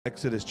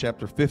Exodus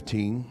chapter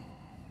 15.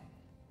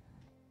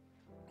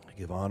 I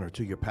give honor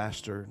to your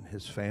pastor and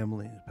his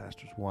family, the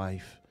pastor's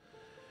wife.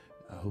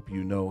 I hope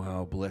you know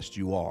how blessed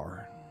you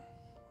are.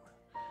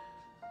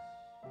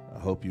 I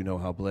hope you know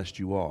how blessed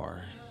you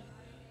are.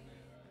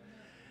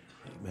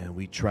 Amen.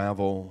 We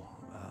travel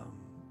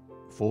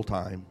full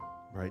time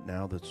right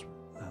now. That's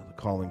the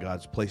calling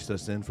God's placed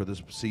us in for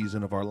this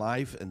season of our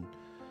life. And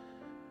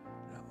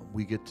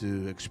we get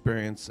to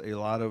experience a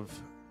lot of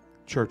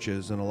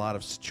churches and a lot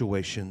of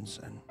situations,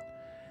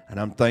 and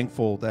I'm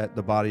thankful that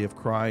the body of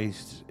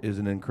Christ is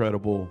an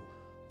incredible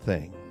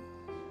thing.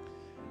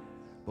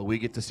 But we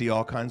get to see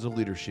all kinds of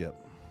leadership,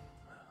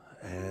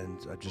 and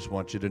I just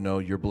want you to know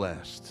you're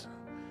blessed.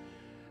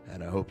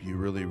 And I hope you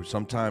really,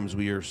 sometimes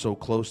we are so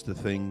close to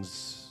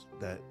things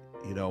that,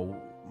 you know,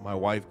 my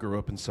wife grew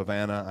up in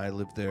Savannah. I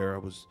lived there. I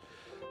was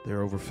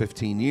there over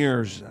 15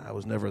 years. I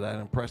was never that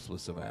impressed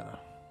with Savannah.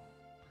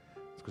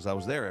 It's because I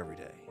was there every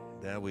day.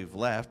 Now we've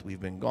left, we've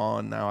been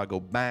gone. Now I go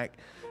back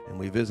and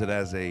we visit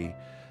as a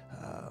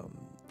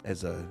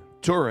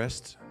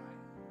tourist.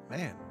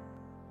 Man,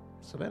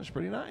 Savannah's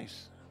pretty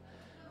nice.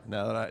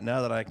 Now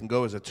that I can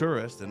go as a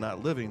tourist and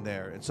not living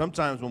there. And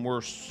sometimes when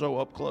we're so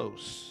up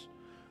close,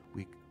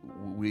 we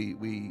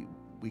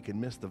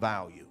can miss the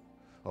value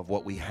of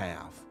what we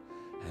have.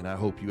 And I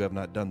hope you have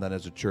not done that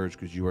as a church,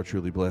 because you are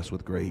truly blessed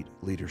with great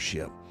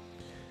leadership.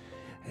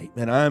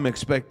 Amen. I'm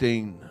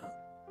expecting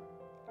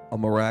a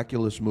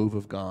miraculous move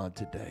of God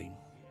today.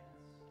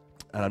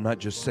 And I'm not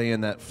just saying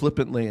that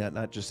flippantly. I'm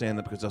not just saying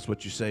that because that's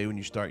what you say when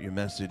you start your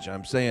message.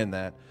 I'm saying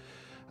that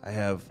I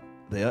have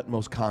the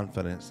utmost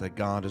confidence that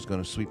God is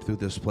going to sweep through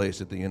this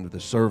place at the end of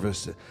the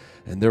service,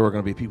 and there are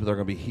going to be people that are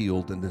going to be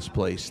healed in this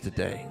place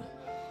today.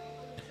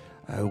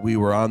 We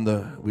were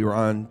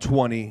on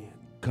 20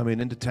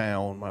 coming into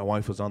town. My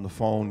wife was on the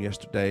phone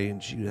yesterday,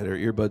 and she had her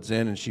earbuds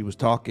in, and she was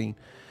talking.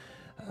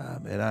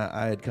 And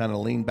I had kind of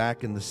leaned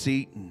back in the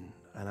seat,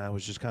 and I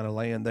was just kind of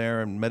laying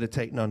there and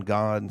meditating on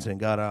God and saying,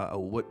 God,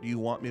 what do you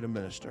want me to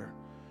minister?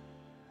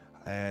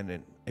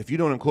 And if you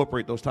don't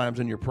incorporate those times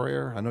in your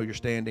prayer, I know you're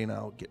standing,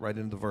 I'll get right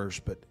into the verse,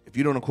 but if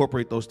you don't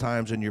incorporate those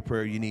times in your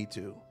prayer, you need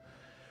to.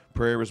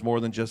 Prayer is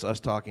more than just us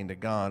talking to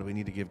God. We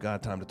need to give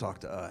God time to talk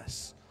to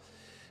us.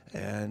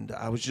 And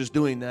I was just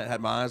doing that,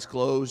 had my eyes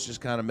closed,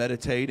 just kind of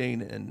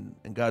meditating,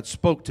 and God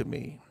spoke to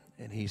me.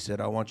 And he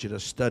said, I want you to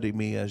study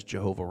me as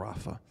Jehovah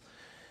Rapha.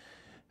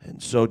 And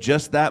so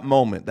just that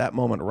moment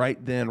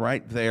right then,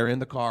 right there in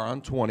the car on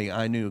 20,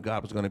 I knew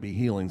God was going to be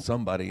healing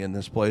somebody in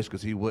this place,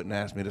 because he wouldn't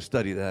ask me to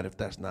study that if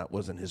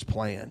wasn't his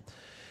plan.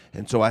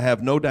 And so I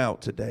have no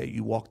doubt today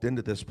you walked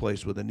into this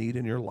place with a need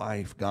in your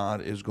life.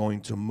 God is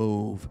going to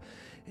move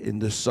in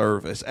this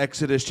service.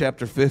 Exodus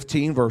chapter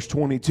 15, verse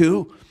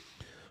 22.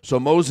 So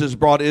Moses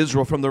brought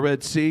Israel from the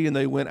Red Sea, and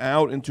they went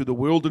out into the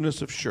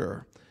wilderness of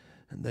Shur.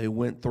 And they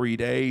went 3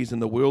 days in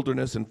the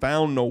wilderness and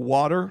found no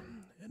water.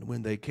 And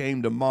when they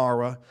came to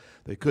Marah,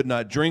 they could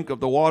not drink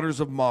of the waters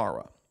of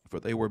Marah, for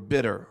they were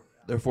bitter.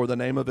 Therefore the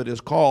name of it is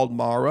called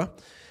Marah.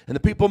 And the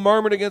people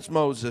murmured against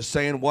Moses,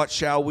 saying, What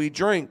shall we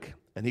drink?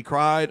 And he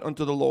cried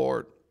unto the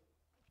Lord.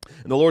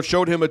 And the Lord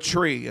showed him a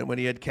tree, and when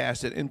he had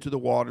cast it into the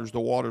waters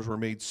were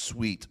made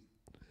sweet.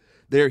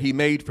 There he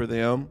made for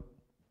them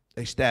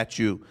a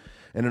statute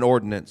and an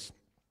ordinance.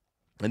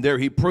 And there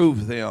he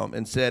proved them,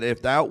 and said,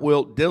 If thou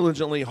wilt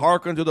diligently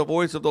hearken to the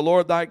voice of the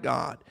Lord thy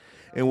God,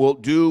 and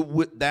wilt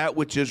do that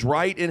which is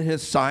right in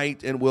his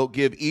sight, and wilt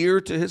give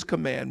ear to his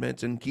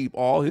commandments, and keep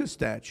all his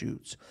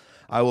statutes,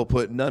 I will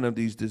put none of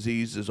these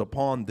diseases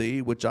upon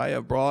thee, which I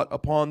have brought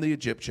upon the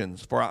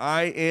Egyptians. For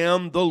I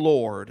am the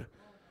Lord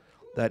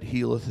that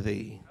healeth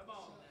thee.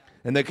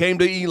 And they came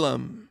to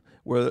Elim,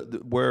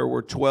 where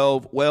were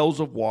 12 wells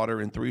of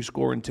water, and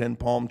 70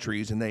 palm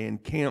trees, and they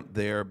encamped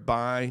there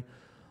by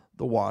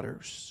the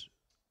waters.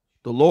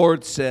 The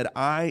Lord said,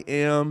 I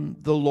am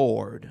the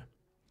Lord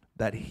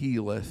that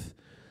healeth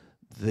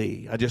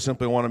thee. I just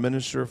simply want to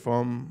minister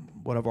from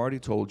what I've already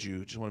told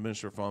you. Just want to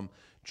minister from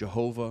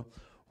Jehovah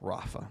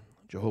Rapha.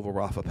 Jehovah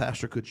Rapha.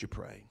 Pastor, could you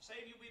pray?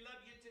 Savior, we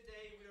love you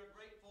today. We are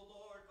grateful,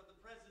 Lord, for the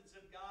presence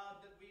of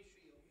God that we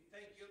feel. We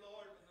thank you,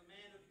 Lord, for the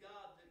man of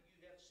God that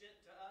you have sent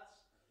to us.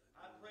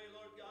 I pray,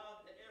 Lord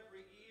God, that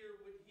every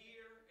ear would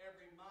hear,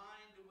 every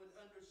mind would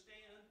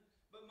understand,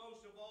 but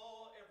most of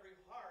all, every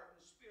heart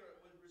and spirit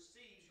would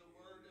receive the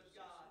word of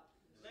God.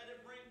 Let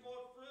it bring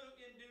forth fruit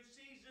in due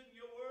season.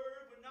 Your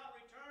word would not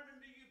return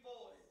unto you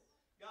void.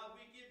 God,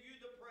 we give you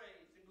the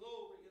praise and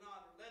glory and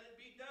honor. Let it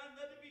be done.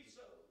 Let it be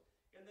so.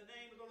 In the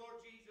name of the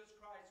Lord Jesus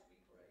Christ we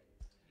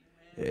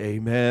pray.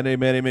 Amen,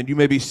 amen, amen. You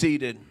may be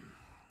seated.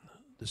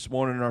 This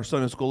morning in our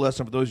Sunday school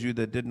lesson, for those of you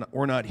that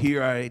were not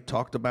here, I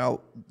talked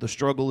about the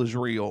struggle is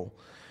real.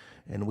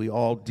 And we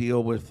all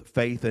deal with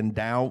faith and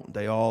doubt.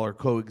 They all are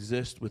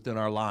coexist within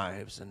our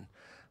lives. And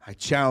I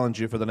challenge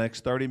you for the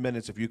next 30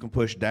 minutes, if you can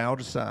push doubt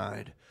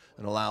aside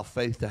and allow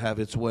faith to have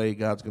its way,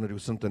 God's going to do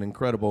something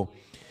incredible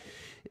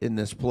in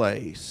this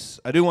place.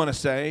 I do want to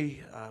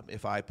say,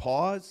 if I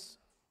pause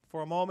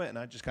for a moment and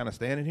I just kind of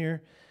stand in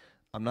here,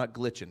 I'm not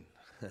glitching.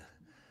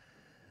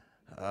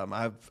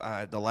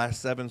 The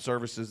last 7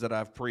 services that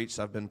I've preached,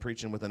 I've been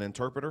preaching with an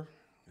interpreter.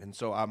 And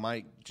so I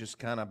might just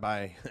kind of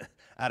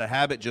out of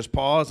habit, just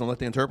pause and let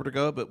the interpreter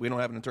go, but we don't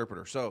have an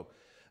interpreter. So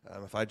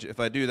if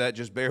I do that,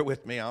 just bear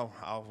with me.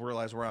 I'll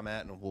realize where I'm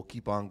at, and we'll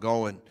keep on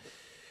going.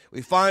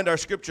 We find our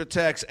scripture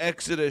text,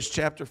 Exodus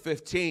chapter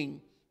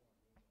 15.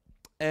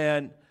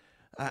 And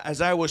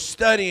as I was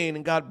studying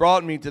and God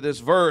brought me to this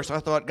verse, I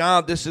thought,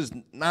 God, this is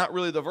not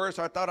really the verse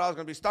I thought I was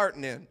going to be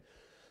starting in.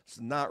 It's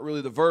not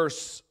really the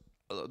verse,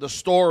 the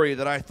story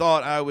that I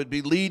thought I would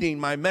be leading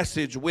my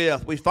message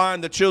with. We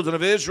find the children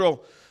of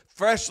Israel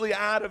freshly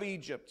out of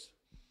Egypt.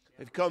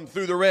 They've come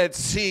through the Red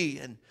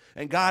Sea,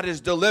 and God has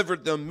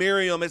delivered them.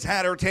 Miriam has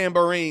had her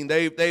tambourine.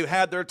 They've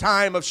had their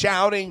time of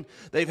shouting.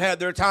 They've had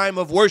their time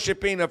of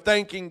worshiping, of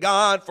thanking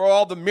God for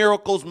all the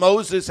miracles.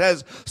 Moses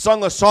has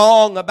sung a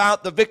song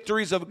about the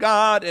victories of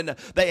God, and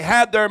they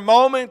had their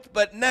moment,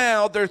 but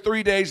now they're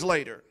 3 days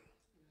later.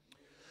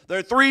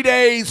 They're 3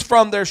 days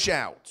from their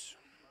shout.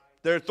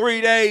 They're 3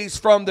 days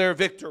from their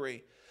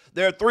victory.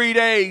 They're 3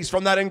 days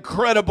from that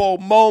incredible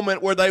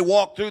moment where they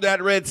walked through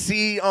that Red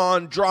Sea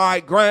on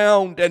dry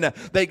ground, and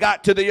they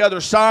got to the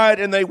other side,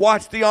 and they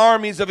watched the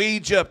armies of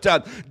Egypt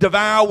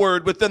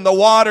devoured within the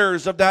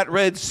waters of that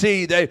Red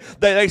Sea.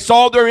 They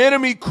saw their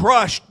enemy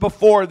crushed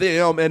before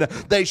them, and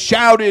they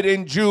shouted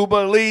in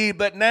jubilee.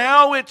 But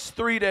now it's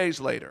 3 days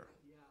later,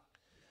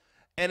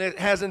 and it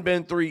hasn't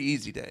been 3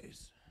 easy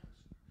days.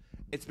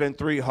 It's been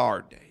 3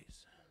 hard days.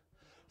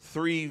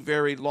 3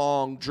 very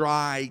long,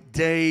 dry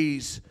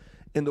days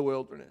in the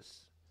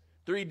wilderness.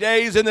 3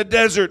 days in the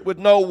desert with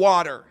no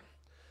water.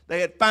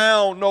 They had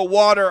found no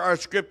water, our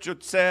scripture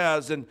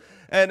says, and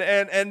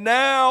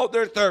now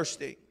they're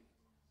thirsty.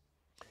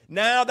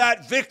 Now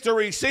that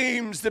victory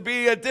seems to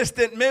be a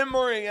distant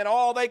memory, and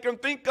all they can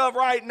think of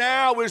right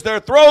now is their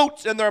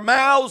throats and their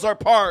mouths are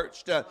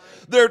parched.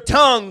 Their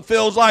tongue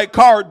feels like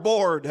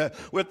cardboard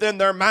within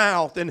their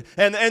mouth, and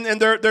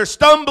they're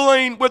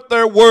stumbling with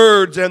their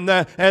words, and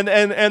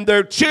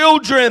their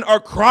children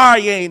are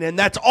crying, and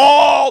that's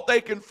all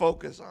they can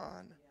focus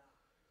on.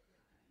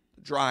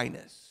 The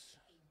dryness,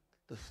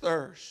 the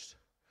thirst.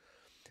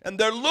 And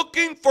they're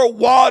looking for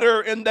water,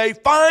 and they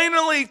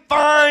finally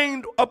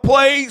find a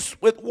place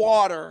with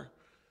water.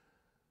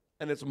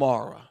 And it's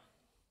Mara.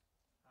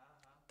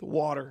 The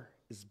water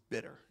is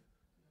bitter.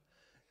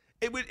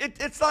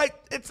 It's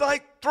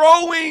like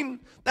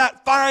throwing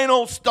that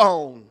final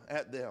stone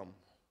at them.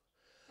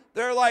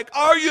 They're like,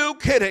 are you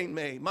kidding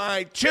me?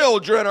 My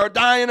children are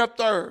dying of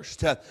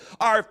thirst.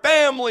 Our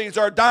families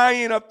are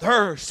dying of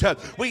thirst.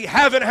 We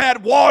haven't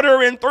had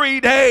water in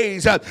 3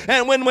 days.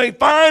 And when we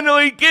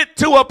finally get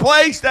to a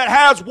place that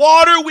has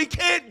water, we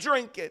can't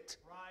drink it.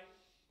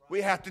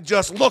 We have to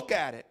just look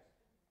at it.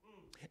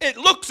 It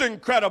looks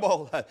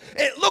incredible.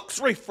 It looks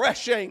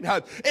refreshing.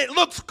 It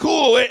looks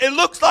cool. It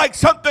looks like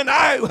something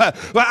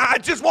I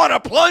just want to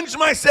plunge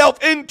myself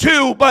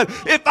into. But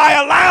if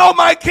I allow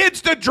my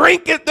kids to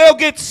drink it, they'll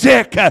get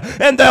sick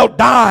and they'll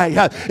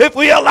die. If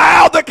we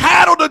allow the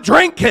cattle to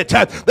drink it,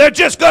 they're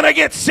just going to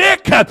get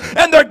sick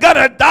and they're going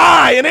to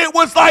die. And it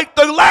was like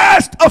the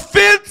last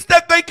offense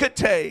that they could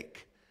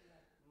take.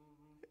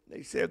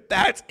 They said,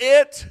 that's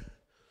it.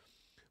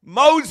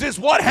 Moses,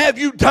 what have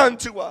you done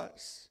to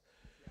us?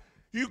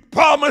 You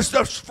promised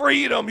us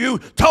freedom. You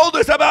told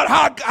us about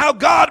how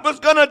God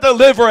was going to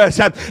deliver us.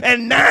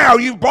 And now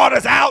you brought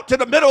us out to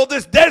the middle of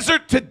this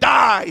desert to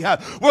die.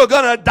 We're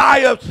going to die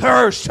of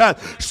thirst,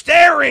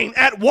 staring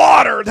at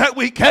water that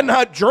we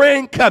cannot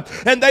drink.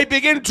 And they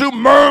begin to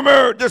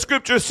murmur, the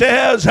scripture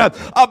says,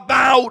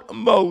 about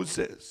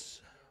Moses.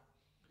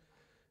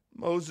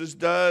 Moses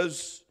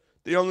does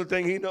the only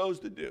thing he knows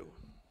to do,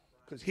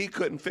 because he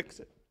couldn't fix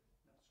it.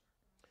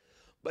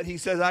 But he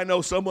says, I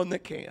know someone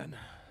that can.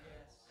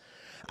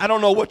 I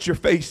don't know what you're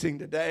facing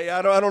today.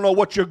 I don't know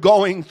what you're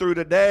going through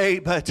today,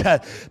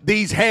 but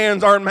these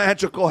hands aren't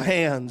magical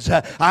hands.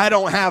 I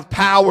don't have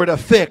power to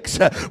fix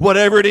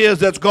whatever it is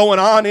that's going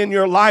on in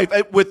your life.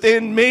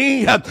 Within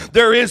me,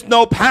 there is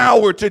no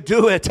power to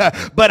do it,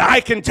 but I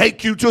can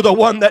take you to the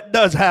one that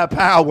does have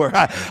power.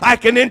 I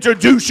can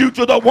introduce you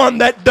to the one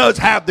that does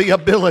have the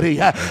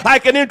ability. I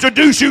can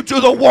introduce you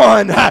to the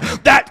one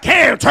that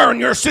can turn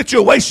your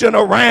situation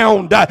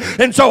around.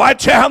 And so I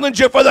challenge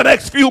you for the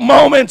next few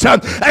moments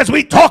as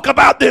we talk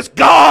about this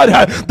God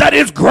that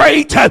is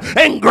great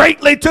and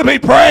greatly to be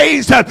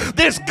praised.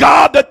 This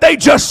God that they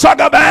just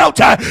sung about,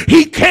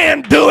 he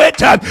can do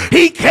it.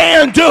 He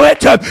can do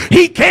it.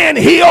 He can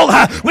heal.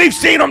 We've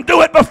seen him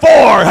do it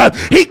before.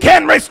 He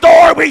can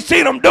restore. We've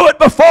seen him do it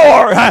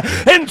before.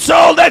 And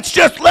so let's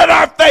just let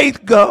our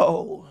faith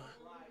go.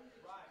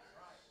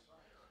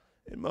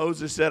 And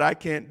Moses said, I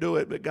can't do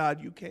it, but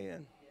God, you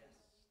can.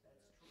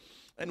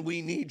 And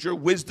we need your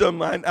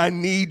wisdom. I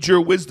need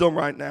your wisdom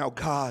right now,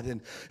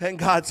 God. And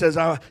God says,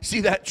 I see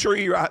that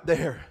tree right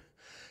there.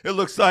 It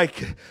looks like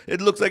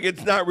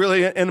it's not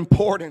really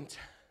important.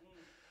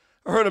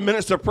 I heard a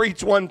minister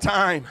preach one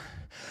time,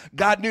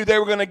 God knew they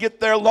were going to get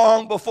there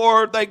long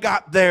before they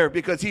got there,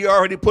 because he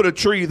already put a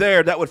tree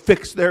there that would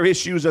fix their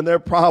issues and their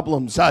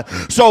problems.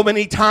 So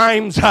many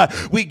times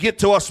we get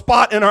to a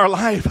spot in our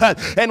life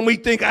and we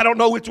think, I don't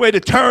know which way to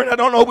turn. I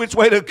don't know which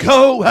way to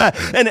go.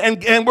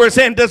 And we're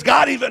saying, does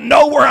God even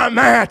know where I'm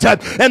at?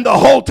 And the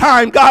whole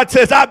time God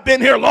says, I've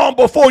been here long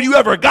before you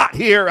ever got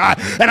here.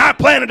 And I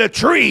planted a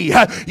tree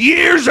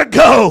years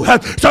ago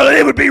so that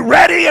it would be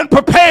ready and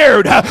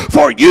prepared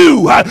for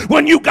you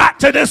when you got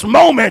to this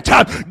moment.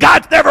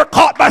 God's never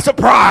caught by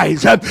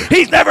surprise.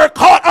 He's never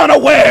caught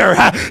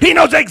unaware. He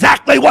knows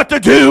exactly what to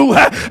do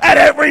at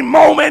every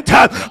moment.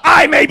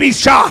 I may be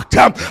shocked.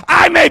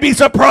 I may be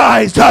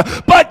surprised.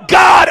 But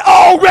God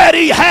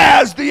already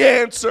has the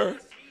answer.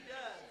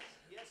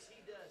 Yes,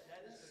 he does.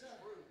 That is the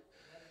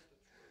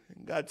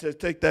truth. God says,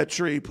 take that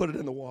tree, put it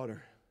in the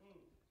water.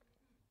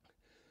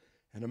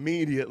 And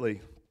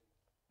immediately,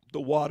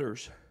 the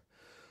waters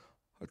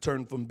are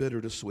turned from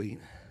bitter to sweet.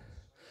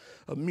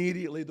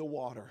 Immediately, the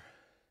water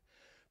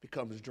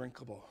becomes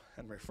drinkable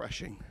and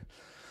refreshing.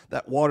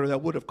 That water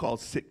that would have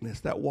caused sickness,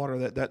 that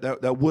water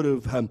that would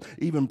have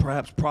even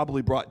perhaps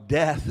probably brought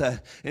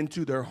death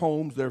into their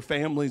homes, their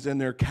families,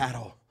 and their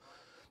cattle.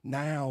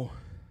 Now,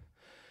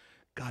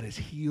 God has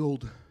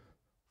healed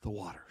the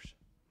waters.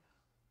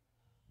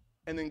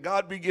 And then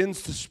God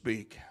begins to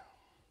speak.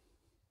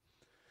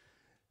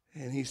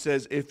 And he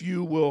says, if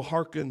you will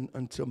hearken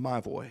unto my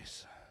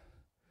voice,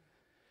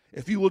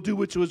 if you will do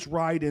which was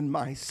right in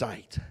my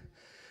sight,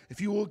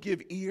 if you will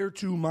give ear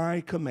to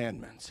my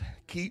commandments,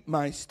 keep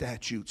my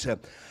statutes,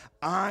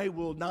 I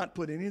will not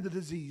put any of the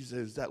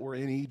diseases that were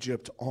in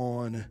Egypt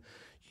on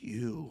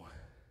you.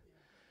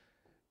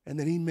 And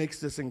then he makes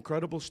this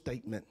incredible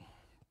statement.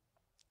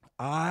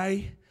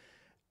 I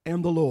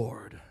am the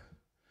Lord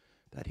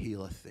that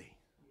healeth thee.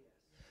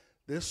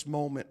 This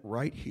moment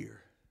right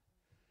here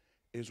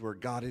is where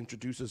God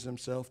introduces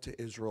himself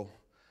to Israel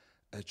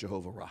as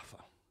Jehovah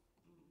Rapha.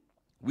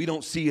 We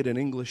don't see it in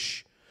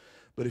English,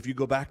 but if you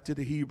go back to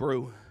the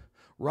Hebrew,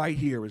 right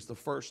here is the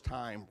first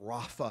time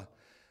Rapha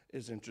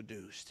is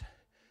introduced.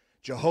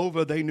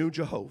 Jehovah, they knew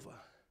Jehovah.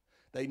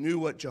 They knew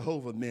what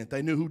Jehovah meant.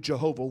 They knew who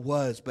Jehovah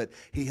was, but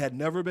he had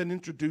never been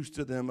introduced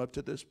to them up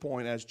to this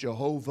point as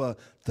Jehovah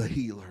the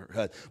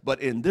healer.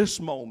 But in this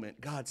moment,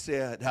 God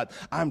said,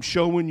 I'm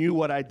showing you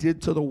what I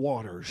did to the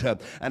waters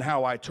and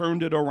how I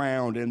turned it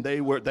around, and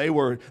they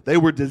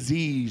were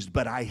diseased,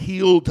 but I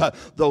healed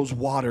those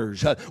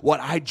waters. What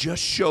I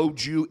just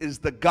showed you is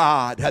the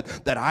God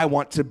that I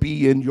want to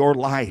be in your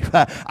life.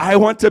 I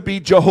want to be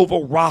Jehovah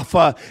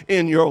Rapha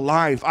in your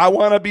life. I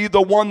want to be the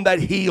one that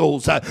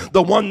heals,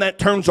 the one that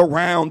turns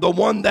around, the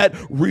one that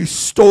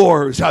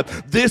restores.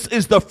 This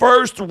is the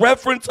first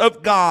reference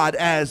of God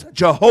as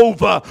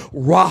Jehovah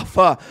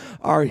Rapha,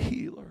 our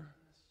healer.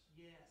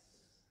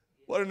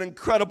 What an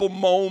incredible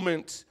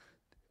moment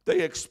they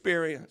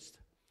experienced.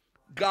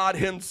 God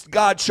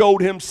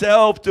showed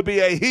himself to be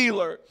a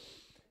healer.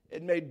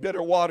 It made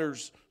bitter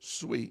waters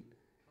sweet.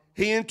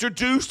 He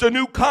introduced a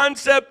new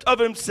concept of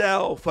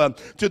himself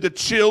to the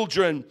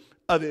children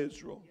of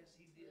Israel.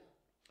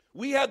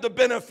 We had the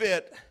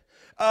benefit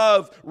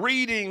of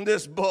reading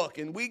this book,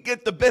 and we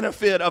get the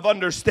benefit of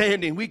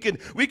understanding. We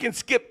can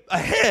skip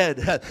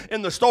ahead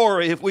in the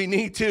story if we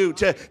need to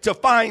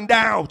find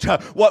out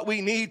what we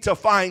need to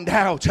find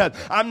out.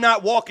 I'm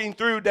not walking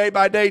through day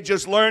by day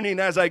just learning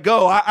as I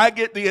go. I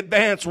get the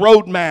advanced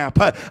roadmap.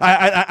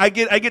 I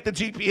get the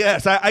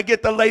GPS. I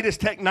get the latest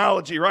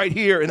technology right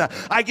here, and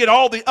I get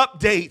all the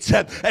updates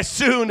as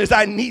soon as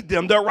I need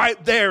them. They're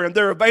right there and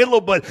they're available.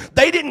 But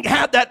they didn't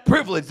have that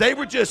privilege. They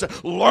were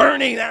just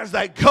learning as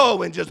they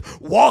go and just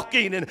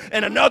walking, and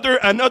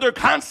another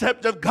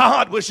concept of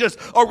God was just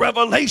a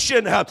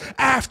revelation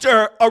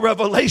after a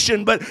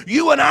revelation. But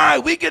you and I,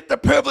 we get the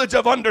privilege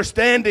of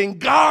understanding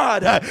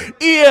God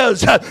is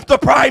the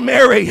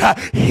primary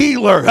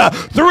healer.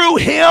 Through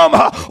him,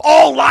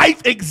 all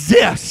life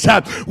exists.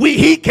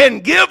 He can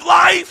give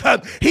life,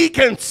 he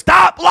can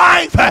stop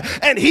life,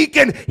 and he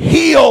can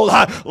heal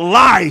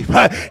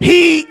life.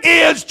 He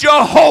is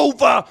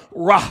Jehovah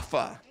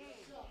Rapha.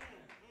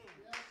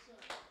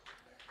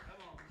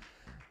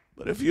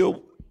 But if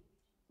you'll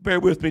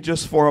bear with me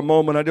just for a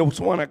moment, I just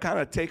want to kind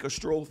of take a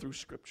stroll through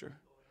Scripture.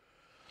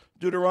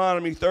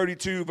 Deuteronomy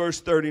 32,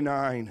 verse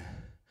 39.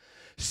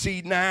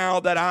 See now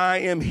that I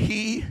am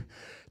he,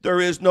 there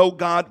is no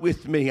God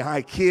with me.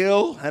 I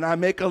kill and I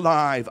make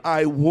alive.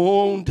 I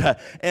wound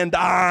and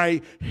I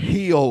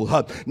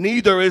heal.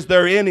 Neither is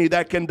there any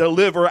that can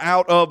deliver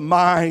out of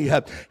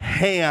my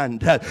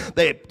hand.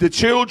 The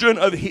children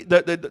of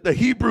the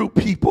Hebrew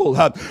people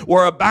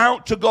were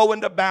about to go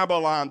into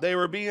Babylon. They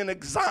were being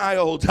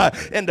exiled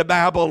into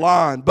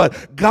Babylon.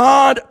 But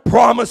God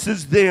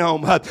promises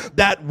them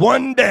that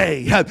one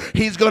day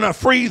he's going to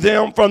free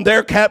them from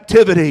their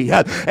captivity.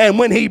 And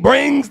when he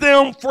brings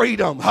them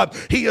freedom,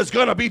 he is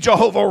going to be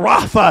Jehovah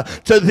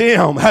Rapha to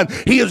them.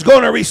 He is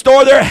going to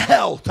restore their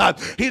health.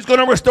 He's going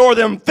to restore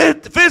them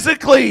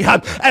physically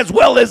as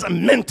well as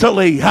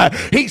mentally.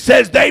 He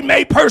says they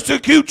may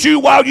persecute you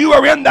while you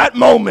are in that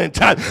moment.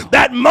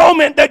 That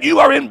moment that you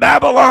are in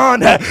Babylon,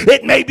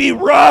 it may be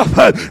rough.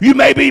 You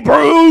may be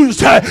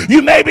bruised.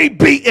 You may be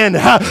beaten.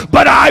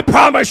 But I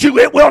promise you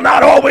it will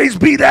not always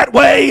be that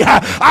way.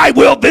 I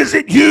will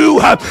visit you.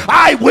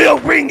 I will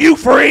bring you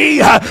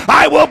free.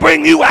 I will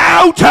bring you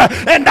out.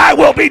 And I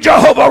will be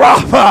Jehovah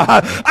Rapha.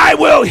 I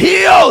will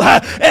heal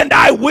and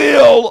I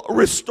will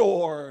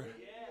restore.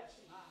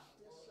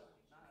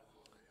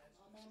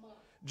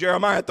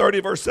 Jeremiah 30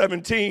 verse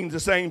 17, the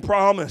same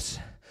promise.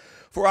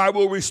 For I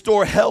will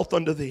restore health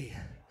unto thee,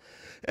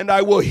 and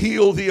I will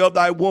heal thee of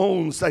thy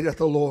wounds, saith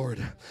the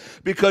Lord.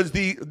 Because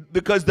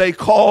they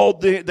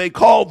called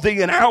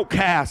thee an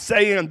outcast,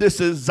 saying, This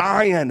is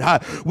Zion,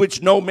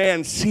 which no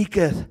man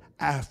seeketh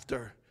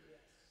after.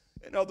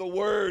 In other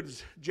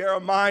words,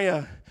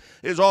 Jeremiah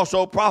is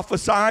also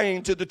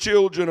prophesying to the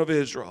children of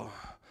Israel.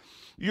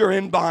 You're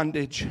in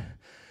bondage.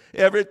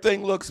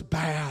 Everything looks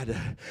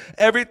bad.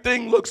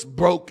 Everything looks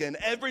broken.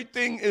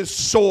 Everything is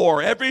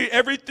sore.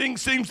 Everything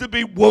seems to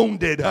be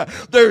wounded.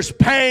 There's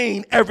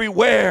pain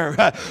everywhere.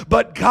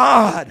 But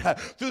God,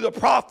 through the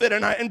prophet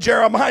and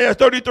Jeremiah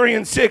 33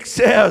 and 6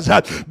 says,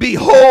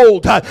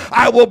 Behold,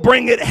 I will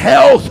bring it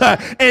health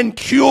and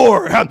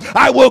cure.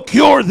 I will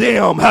cure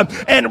them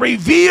and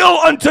reveal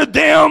unto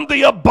them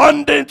the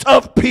abundance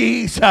of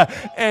peace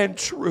and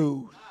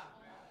truth.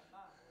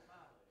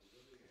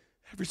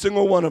 Every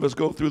single one of us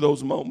go through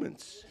those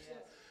moments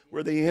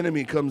where the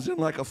enemy comes in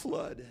like a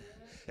flood.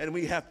 And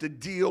we have to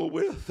deal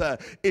with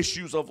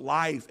issues of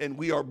life. And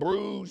we are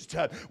bruised.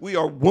 We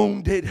are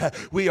wounded.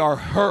 We are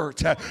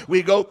hurt.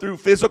 We go through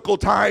physical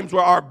times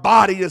where our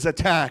body is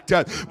attacked.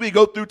 We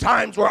go through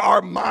times where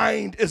our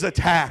mind is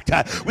attacked.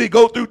 We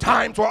go through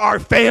times where our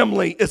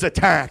family is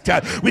attacked.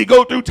 We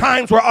go through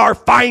times where our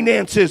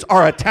finances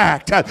are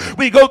attacked.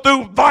 We go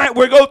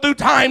through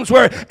times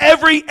where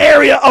every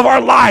area of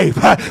our life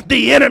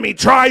the enemy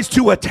tries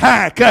to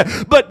attack.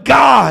 But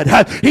God,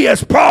 He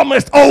has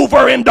promised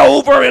over and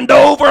over and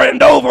over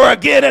and over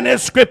again in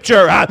His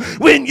scripture,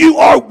 when you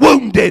are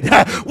wounded,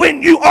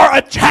 when you are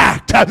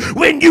attacked,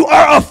 when you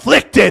are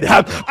afflicted,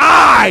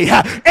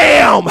 I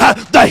am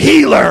the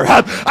healer.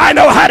 I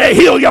know how to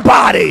heal your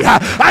body.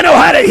 I know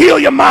how to heal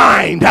your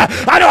mind.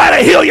 I know how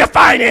to heal your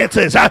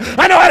finances. I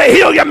know how to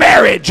heal your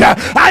marriage.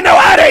 I know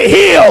how to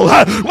heal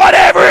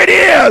whatever it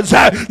is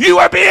you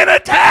are being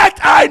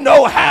attacked. I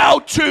know how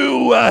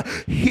to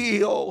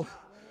heal.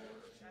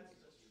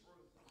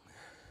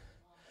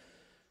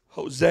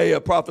 Hosea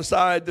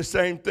prophesied the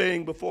same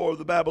thing before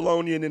the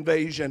Babylonian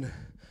invasion.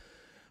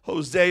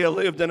 Hosea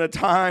lived in a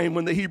time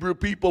when the Hebrew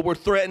people were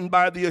threatened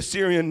by the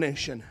Assyrian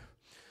nation.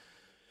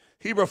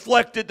 He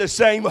reflected the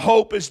same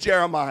hope as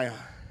Jeremiah.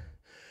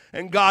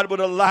 And God would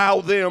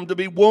allow them to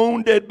be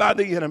wounded by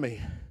the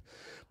enemy,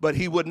 but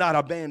He would not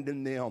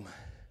abandon them.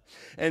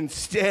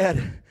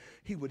 Instead,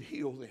 He would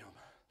heal them.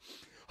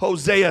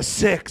 Hosea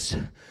 6,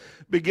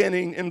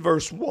 beginning in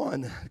verse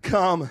 1.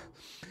 Come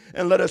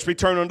and let us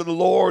return unto the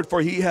Lord,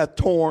 for He hath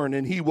torn,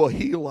 and He will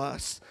heal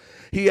us.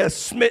 He has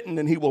smitten,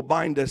 and He will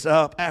bind us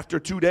up. After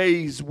 2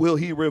 days will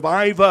He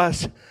revive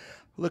us.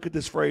 Look at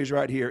this phrase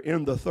right here.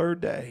 In the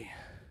third day,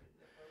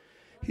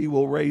 He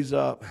will raise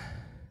up,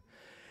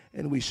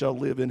 and we shall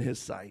live in His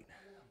sight.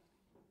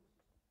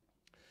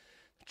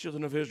 The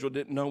children of Israel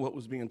didn't know what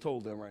was being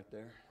told them right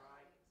there.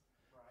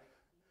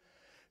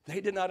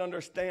 They did not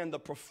understand the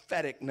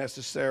prophetic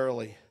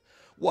necessarily,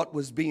 what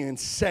was being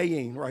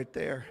saying right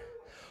there.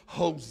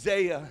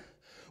 Hosea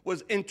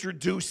was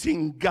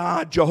introducing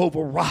God, Jehovah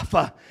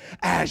Rapha,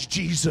 as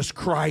Jesus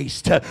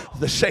Christ,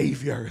 the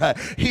Savior.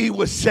 He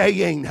was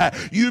saying,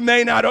 you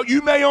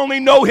may only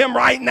know Him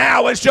right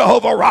now as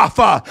Jehovah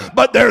Rapha,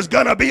 but there's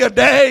going to be a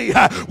day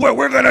where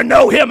we're going to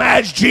know Him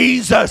as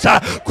Jesus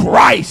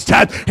Christ.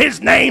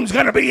 His name's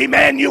going to be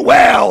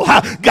Emmanuel,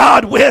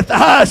 God with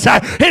us.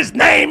 His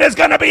name is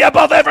going to be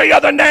above every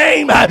other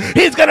name.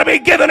 He's going to be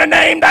given a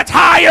name that's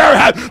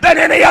higher than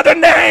any other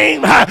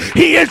name.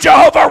 He is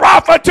Jehovah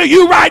Rapha to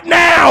you right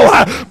now.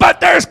 But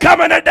there's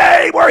coming a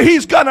day where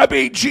He's going to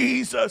be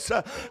Jesus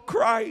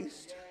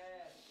Christ.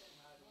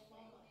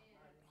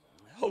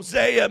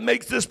 Hosea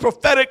makes this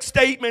prophetic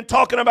statement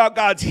talking about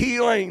God's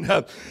healing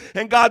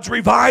and God's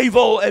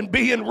revival and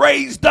being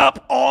raised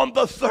up on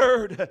the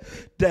third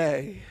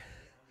day.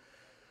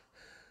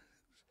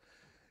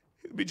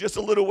 It would be just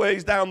a little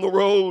ways down the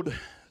road.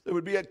 There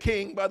would be a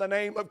king by the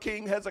name of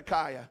King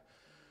Hezekiah.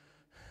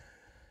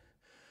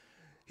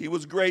 He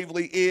was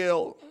gravely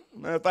ill.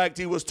 Matter of fact,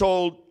 he was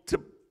told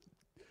to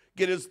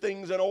get his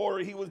things in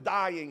order. He was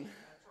dying.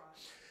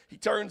 He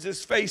turns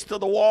his face to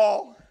the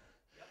wall.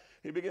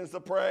 He begins to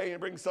pray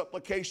and bring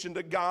supplication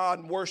to God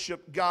and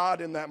worship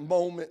God in that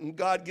moment. And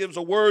God gives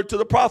a word to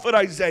the prophet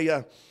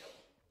Isaiah.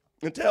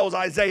 and tells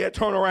Isaiah,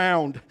 turn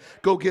around,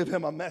 go give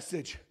him a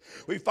message.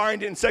 We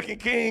find it in 2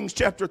 Kings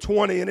chapter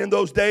 20. And in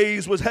those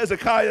days was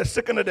Hezekiah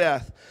sick unto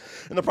death.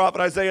 And the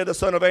prophet Isaiah the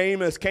son of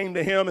Amos came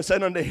to him and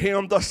said unto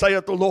him, thus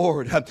saith the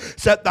Lord,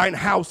 set thine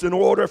house in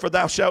order, for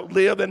thou shalt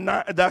live and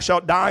thou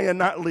shalt die and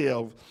not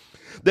live.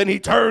 Then he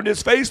turned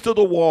his face to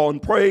the wall and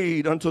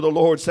prayed unto the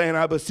Lord, saying,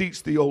 I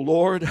beseech thee, O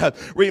Lord,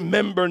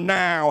 remember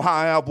now how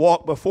I have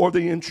walked before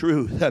thee in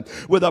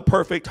truth with a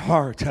perfect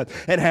heart,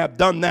 and have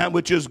done that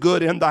which is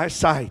good in thy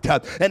sight.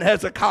 And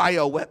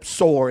Hezekiah wept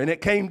sore. And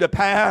it came to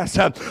pass,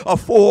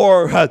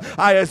 afore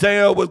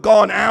Isaiah was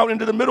gone out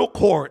into the middle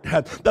court,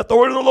 that the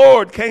word of the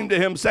Lord came to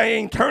him,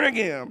 saying, turn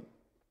again.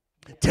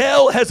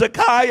 Tell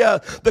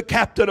Hezekiah, the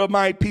captain of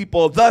my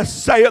people, thus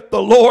saith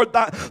the Lord,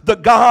 the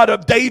God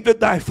of David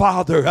thy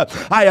father,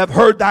 I have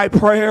heard thy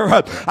prayer,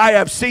 I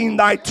have seen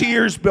thy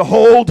tears,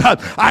 behold,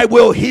 I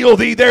will heal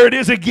thee. There it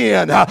is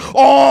again.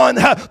 On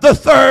the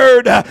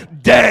third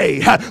day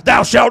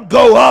thou shalt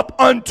go up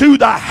unto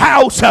the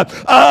house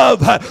of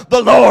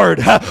the Lord.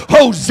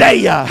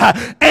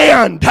 Hosea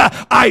and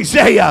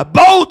Isaiah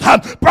both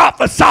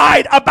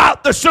prophesied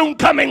about the soon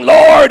coming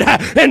Lord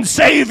and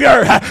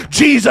Savior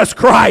Jesus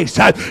Christ.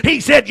 He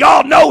said,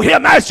 y'all know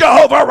him as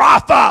Jehovah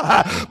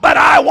Rapha, but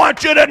I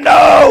want you to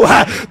know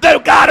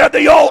the God of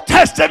the Old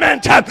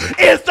Testament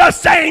is the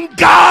same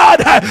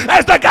God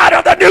as the God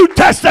of the New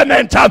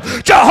Testament.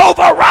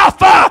 Jehovah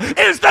Rapha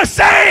is the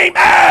same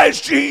as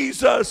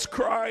Jesus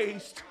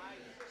Christ.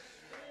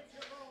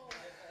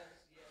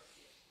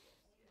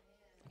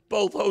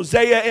 Both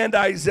Hosea and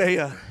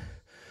Isaiah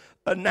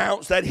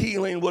announced that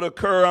healing would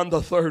occur on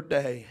the third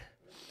day.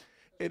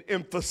 It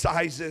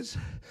emphasizes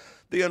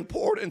the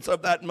importance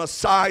of that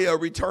Messiah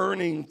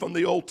returning from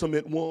the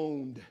ultimate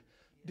wound,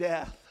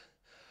 death,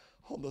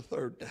 on the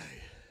third day.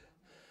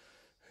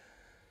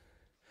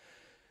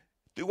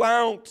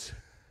 Throughout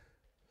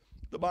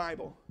the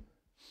Bible,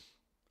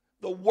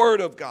 the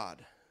Word of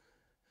God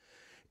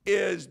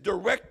is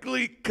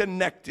directly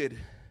connected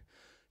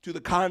to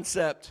the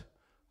concept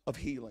of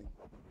healing.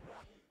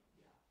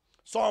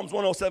 Psalms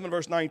 107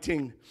 verse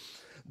 19.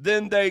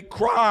 Then they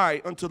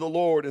cry unto the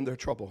Lord in their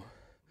trouble,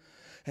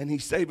 and he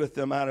saveth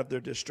them out of their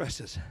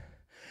distresses.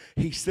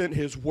 He sent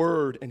his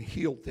word and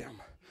healed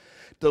them,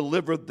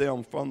 delivered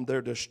them from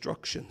their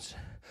destructions.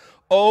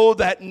 Oh,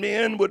 that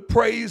men would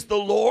praise the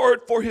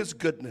Lord for his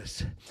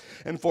goodness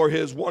and for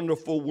his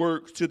wonderful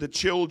works to the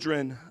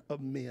children of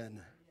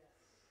men.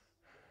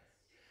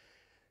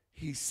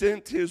 He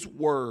sent his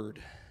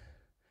word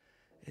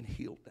and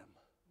healed them.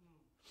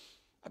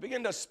 I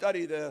began to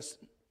study this.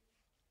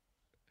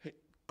 It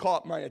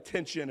caught my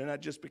attention, and I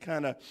just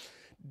kind of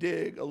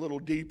dig a little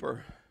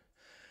deeper.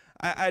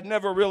 I'd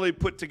never really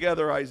put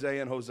together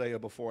Isaiah and Hosea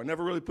before. I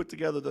never really put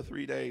together the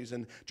 3 days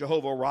and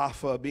Jehovah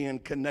Rapha being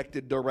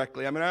connected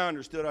directly. I mean, I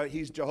understood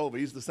he's Jehovah.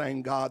 He's the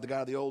same God, the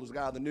God of the old is the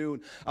God of the new.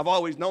 And I've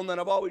always known that.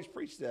 I've always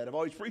preached that. I've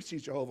always preached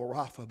he's Jehovah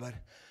Rapha. But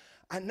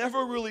I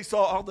never really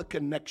saw all the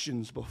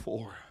connections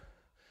before.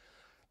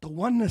 The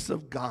oneness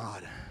of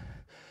God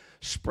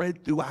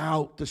spread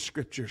throughout the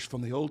scriptures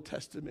from the Old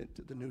Testament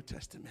to the New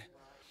Testament.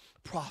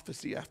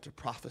 Prophecy after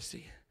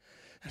prophecy.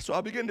 And so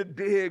I began to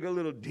dig a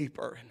little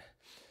deeper. And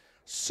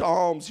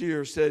Psalms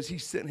here says he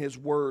sent his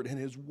word, and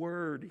his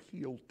word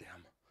healed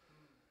them.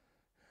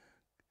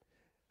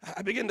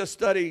 I began to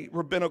study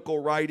rabbinical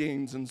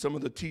writings and some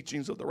of the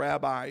teachings of the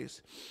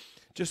rabbis,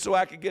 just so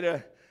I could get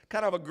a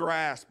kind of a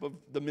grasp of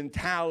the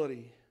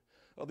mentality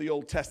of the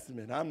Old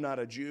Testament. I'm not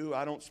a Jew.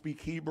 I don't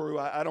speak Hebrew.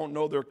 I don't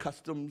know their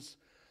customs.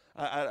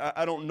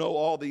 I don't know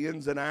all the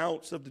ins and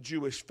outs of the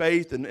Jewish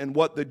faith and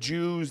what the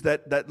Jews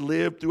that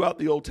lived throughout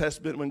the Old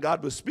Testament when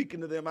God was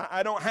speaking to them.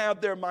 I don't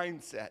have their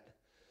mindset.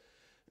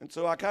 And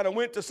so I kind of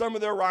went to some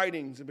of their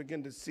writings and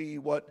began to see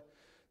what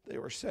they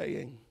were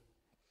saying.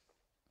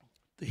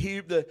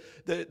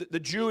 The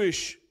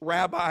Jewish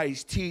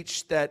rabbis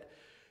teach that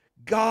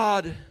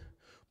God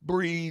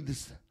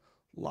breathes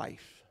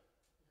life.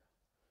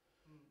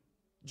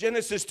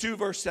 Genesis 2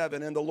 verse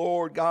 7, and the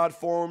Lord God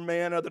formed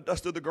man out of the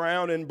dust of the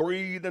ground and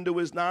breathed into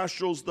his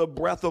nostrils the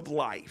breath of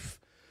life,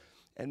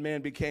 and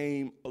man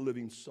became a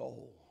living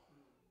soul.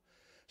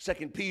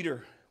 2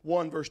 Peter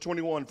 1 verse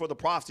 21, for the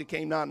prophecy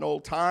came not in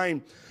old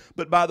time,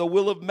 but by the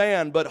will of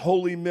man, but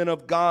holy men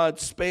of God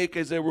spake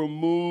as they were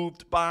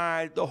moved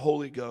by the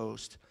Holy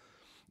Ghost.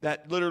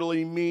 That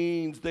literally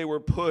means they were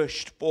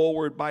pushed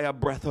forward by a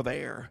breath of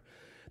air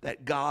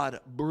that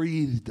God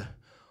breathed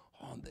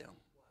on them.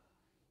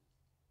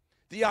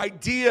 The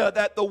idea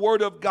that the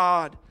Word of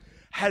God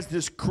has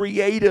this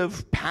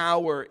creative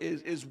power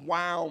is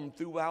wound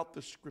throughout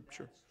the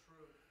Scripture.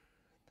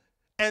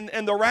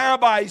 And the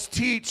rabbis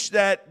teach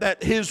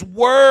that his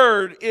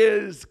word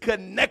is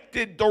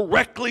connected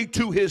directly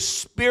to his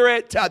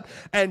spirit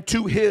and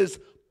to his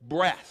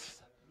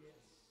breath.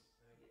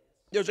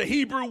 There's a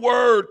Hebrew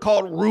word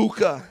called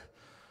ruach.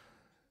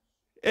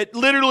 It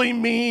literally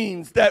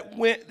means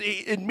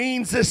it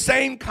means the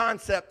same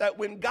concept, that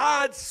when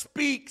God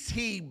speaks,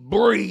 he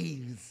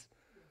breathes.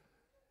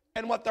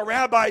 And what the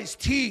rabbis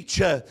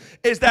teach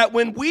is that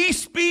when we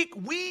speak,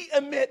 we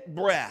emit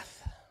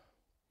breath.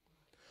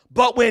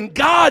 But when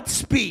God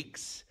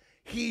speaks,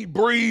 He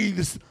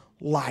breathes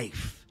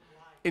life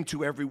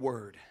into every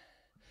word.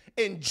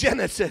 In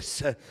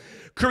Genesis,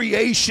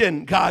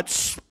 creation, God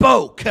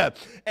spoke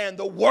and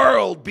the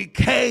world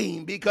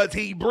became because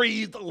He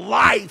breathed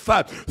life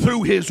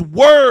through His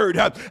word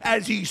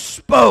as He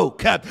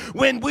spoke.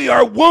 When we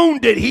are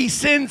wounded, He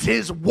sends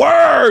His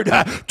word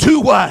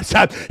to us.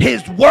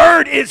 His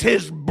word is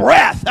His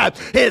breath.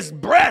 His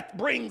breath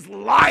brings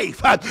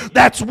life.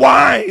 That's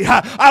why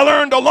I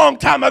learned a long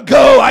time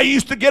ago. I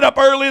used to get up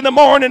early in the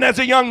morning as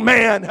a young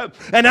man,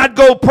 and I'd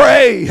go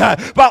pray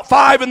about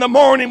 5 in the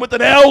morning with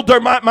an elder,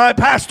 my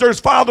pastor's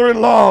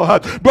father-in-law,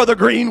 Brother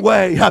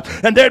Greenway.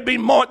 And there'd be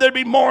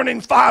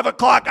mornings, 5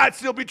 o'clock. I'd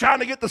still be trying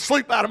to get the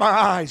sleep out of my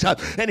eyes.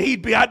 And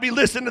I'd be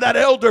listening to that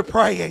elder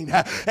praying.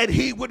 And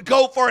he would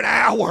go for an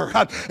hour.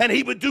 And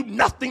he would do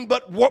nothing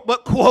but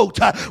quote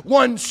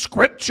one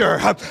scripture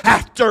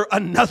after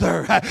another.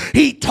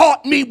 He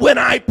taught me when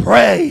I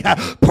pray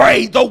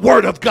the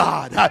word of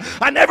God.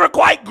 I never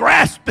quite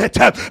grasped it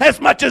as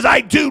much as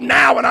I do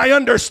now, and I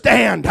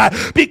understand.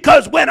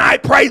 Because when I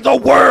pray the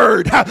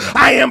word,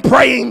 I am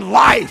praying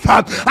life.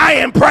 I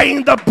am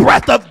praying the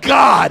breath of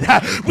God.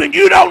 When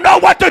you don't know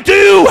what to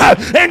do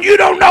and you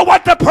don't know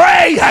what to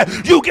pray,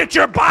 you get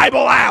your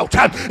Bible out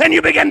and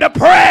you begin to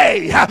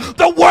pray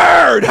the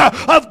word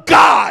of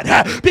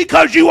God,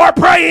 because you are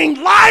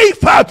praying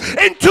life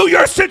into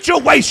your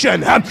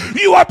situation.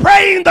 You are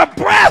praying the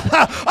breath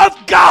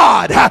of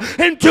God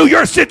into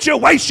your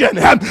situation,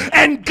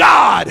 and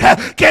God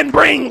can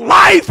bring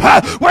life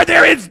where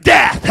there is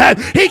death.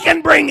 He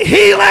can bring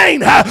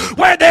healing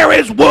where there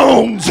is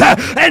wounds.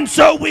 And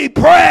so we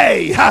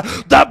pray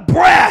the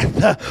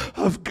breath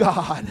of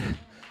God.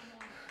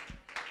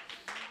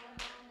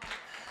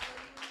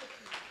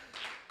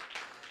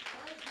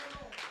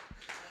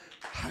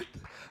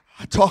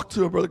 I talked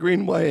to Brother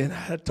Greenway, and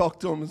I talked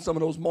to him in some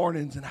of those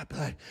mornings, and I'd be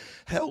like,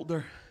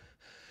 Elder,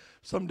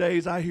 some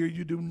days I hear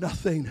you do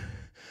nothing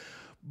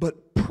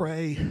but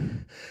pray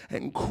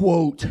and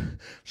quote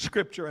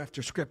scripture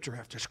after scripture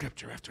after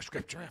scripture after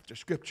scripture after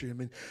scripture. I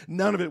mean,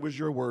 none of it was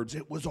your words.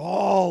 It was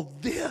all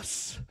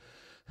this.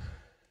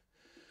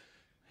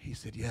 He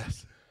said,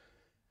 yes.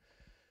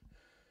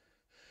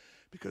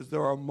 Because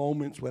there are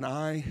moments when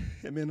I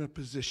am in a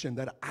position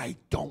that I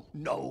don't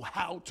know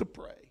how to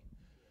pray.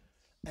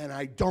 And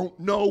I don't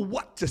know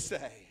what to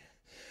say.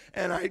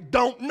 And I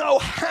don't know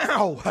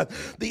how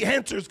the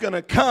answer is going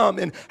to come,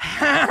 and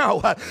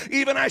how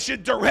even I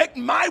should direct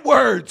my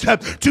words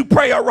to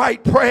pray a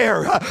right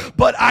prayer.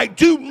 But I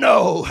do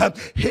know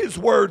His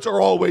words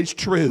are always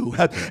true,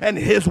 and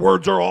His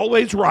words are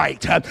always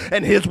right,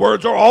 and His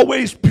words are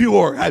always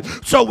pure.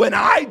 So when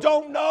I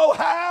don't know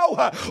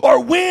how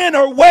or when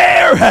or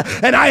where,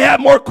 and I have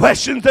more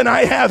questions than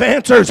I have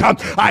answers,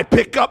 I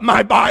pick up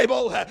my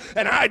Bible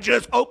and I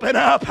just open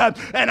up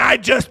and I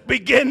just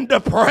begin to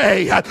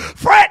pray.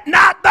 Fret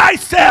not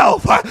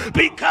thyself,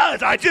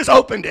 because I just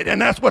opened it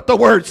and that's what the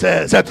word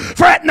says.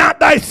 Fret not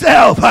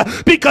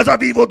thyself because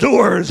of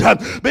evildoers.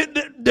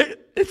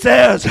 It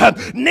says,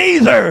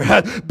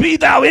 neither be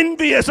thou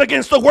envious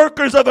against the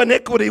workers of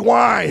iniquity.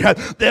 Why?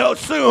 They'll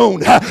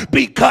soon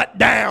be cut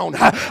down.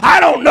 I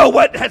don't know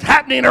what is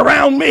happening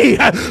around me,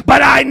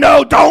 but I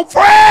know don't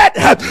fret,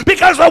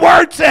 because the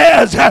word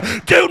says,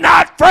 do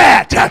not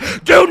fret,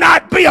 do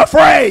not be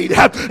afraid.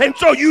 And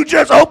so you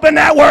just open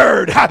that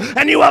word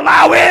and you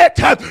allow it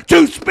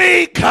to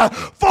speak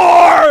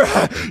for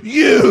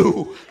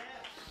you.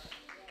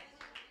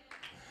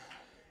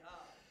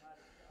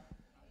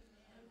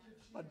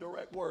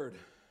 Direct word.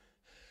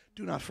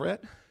 Do not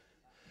fret.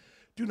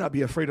 Do not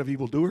be afraid of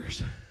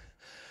evildoers,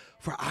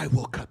 for I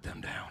will cut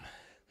them down.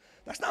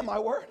 That's not my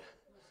word.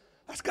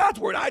 That's God's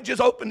word. I just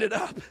opened it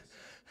up.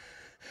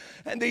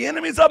 And the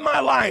enemies of my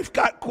life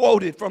got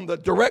quoted from the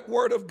direct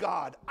word of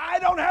God. I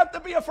don't have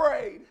to be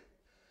afraid,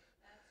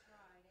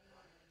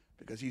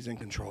 because He's in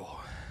control.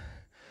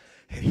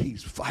 And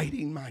He's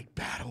fighting my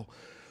battle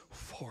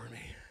for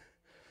me.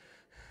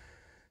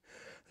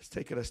 Let's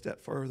take it a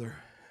step further.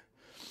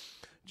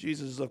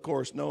 Jesus is, of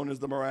course, known as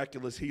the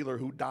miraculous healer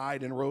who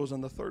died and rose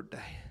on the third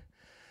day.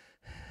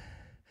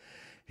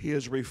 He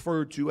is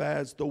referred to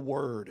as the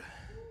Word.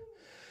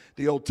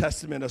 The Old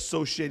Testament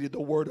associated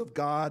the Word of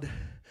God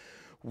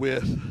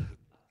with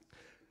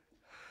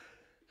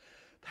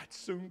that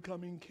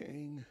soon-coming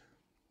King,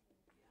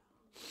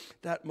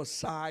 that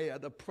Messiah,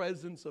 the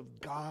presence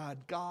of God,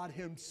 God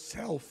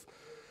Himself.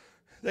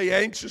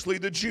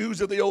 The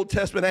Jews of the Old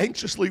Testament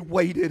anxiously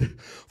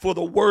waited for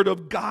the Word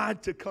of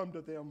God to come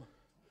to them.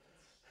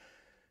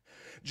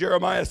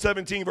 Jeremiah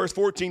 17 verse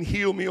 14,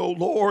 heal me, O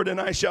Lord,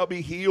 and I shall be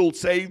healed.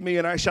 Save me,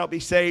 and I shall be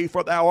saved,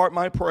 for thou art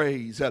my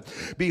praise.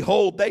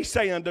 Behold, they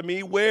say unto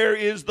me, where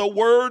is the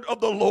word of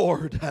the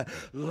Lord?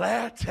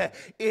 Let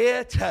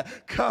it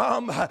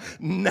come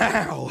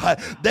now.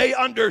 They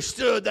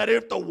understood that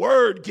if the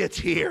word gets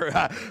here,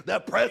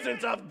 the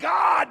presence of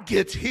God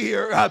gets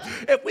here.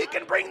 If we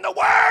can bring the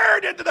word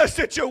word into the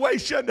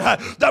situation,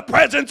 the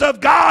presence of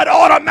God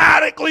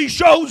automatically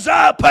shows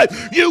up.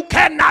 You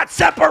cannot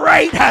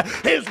separate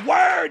his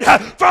word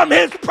from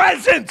his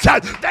presence.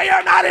 They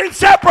are not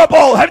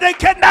inseparable. They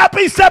cannot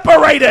be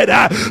separated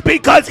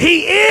because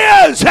he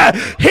is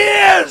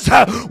his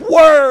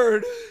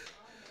word.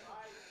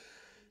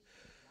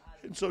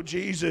 And so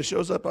Jesus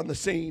shows up on the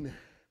scene.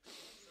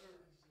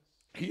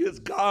 He is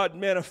God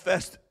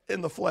manifest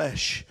in the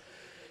flesh.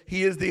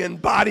 He is the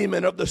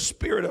embodiment of the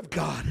Spirit of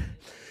God.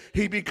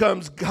 He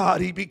becomes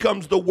God. He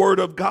becomes the Word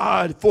of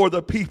God for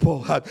the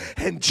people.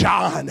 And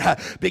John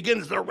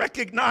begins to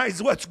recognize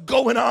what's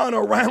going on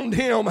around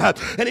him.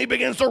 And he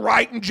begins to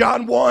write in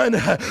John 1,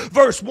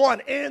 verse 1,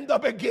 in the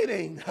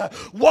beginning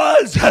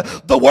was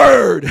the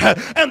Word,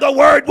 and the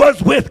Word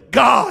was with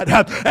God,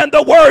 and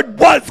the Word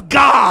was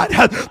God.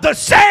 The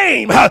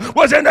same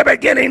was in the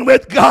beginning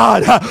with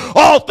God.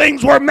 All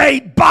things were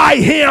made by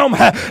him,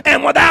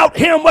 and without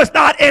him was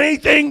not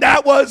anything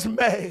that was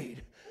made.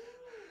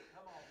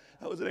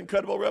 That was an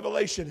incredible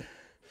revelation.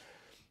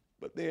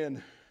 But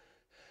then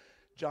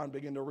John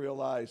began to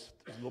realize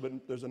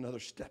there's another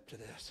step to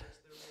this.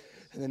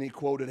 And then he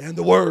quoted, and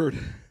the Word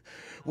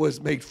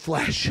was made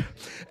flesh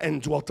and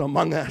dwelt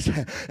among us,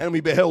 and we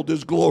beheld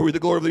his glory, the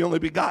glory of the only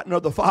begotten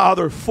of the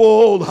Father,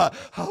 full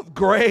of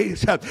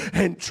grace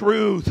and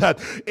truth.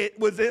 It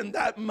was in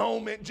that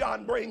moment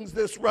John brings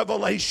this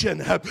revelation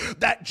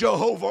that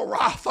Jehovah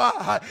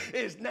Rapha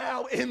is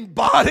now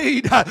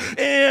embodied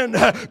in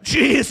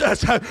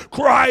Jesus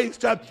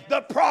Christ.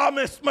 The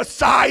promised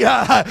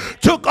Messiah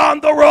took on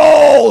the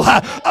role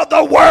of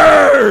the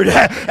Word,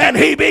 and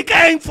he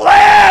became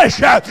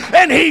flesh,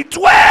 and he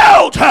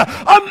dwelt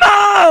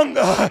among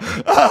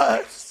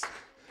us.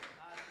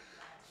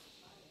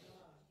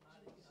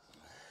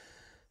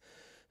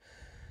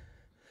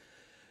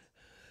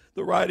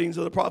 The writings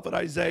of the prophet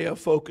Isaiah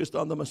focused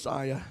on the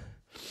Messiah.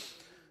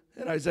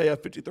 In Isaiah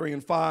 53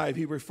 and 5,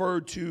 he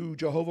referred to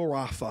Jehovah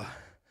Rapha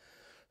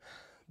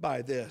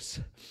by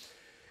this: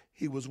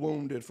 he was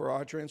wounded for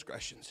our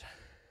transgressions,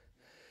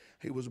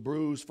 he was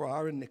bruised for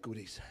our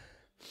iniquities.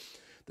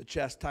 The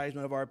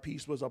chastisement of our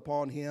peace was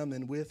upon him,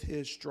 and with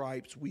his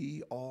stripes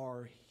we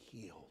are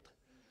healed.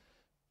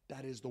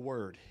 That is the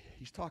Word.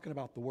 He's talking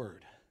about the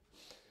Word.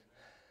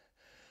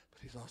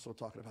 But he's also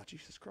talking about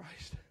Jesus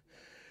Christ,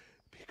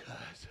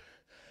 because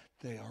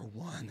they are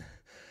one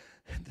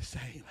and the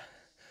same.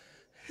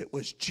 It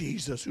was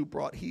Jesus who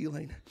brought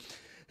healing.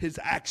 His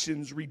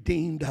actions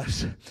redeemed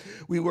us.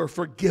 We were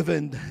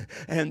forgiven,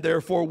 and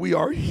therefore we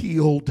are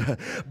healed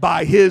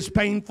by his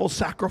painful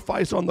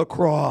sacrifice on the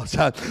cross.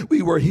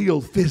 We were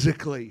healed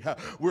physically.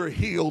 We're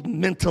healed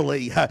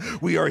mentally.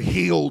 We are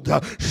healed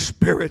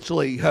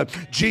spiritually.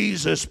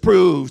 Jesus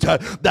proved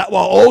that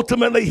while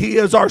ultimately he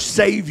is our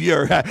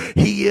Savior,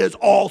 he is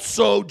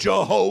also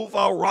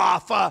Jehovah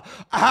Rapha,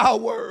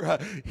 our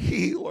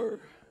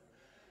healer.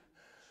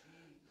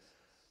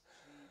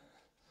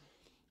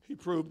 He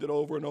proved it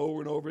over and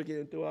over and over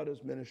again throughout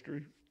his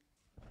ministry.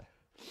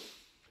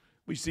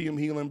 We see him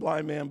healing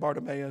blind man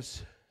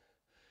Bartimaeus,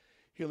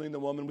 healing the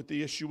woman with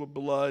the issue of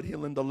blood,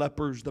 healing the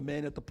lepers, the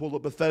man at the pool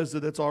of Bethesda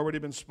that's already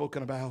been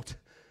spoken about,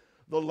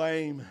 the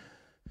lame,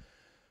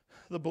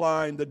 the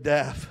blind, the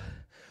deaf.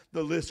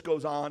 The list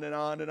goes on and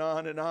on and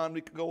on and on.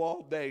 We could go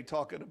all day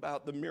talking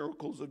about the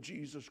miracles of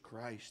Jesus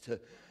Christ.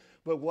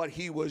 But what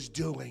he was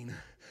doing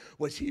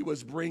was he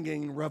was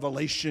bringing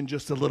revelation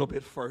just a little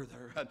bit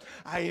further.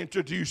 I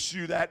introduced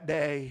you that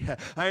day.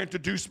 I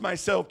introduced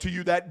myself to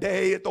you that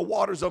day at the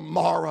waters of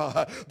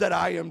Mara, that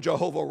I am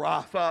Jehovah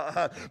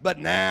Rapha. But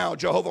now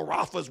Jehovah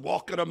Rapha is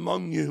walking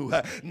among you.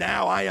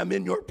 Now I am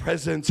in your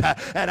presence,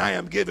 and I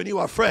am giving you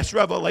a fresh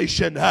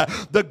revelation.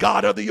 The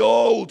God of the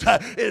old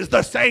is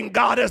the same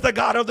God as the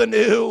God of the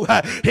new.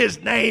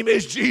 His name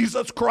is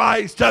Jesus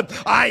Christ.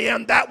 I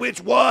am that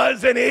which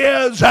was and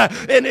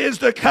is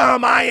to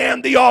come. I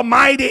am the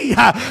Almighty.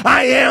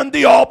 I am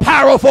the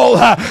all-powerful.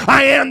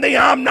 I am the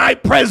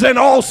omnipresent,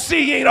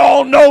 all-seeing,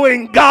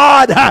 all-knowing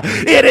God.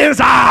 It is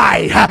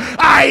I.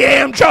 I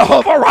am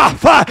Jehovah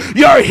Rapha,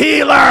 your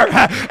healer,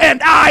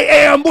 and I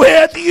am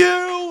with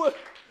you.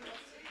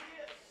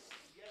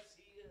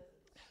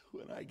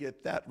 When I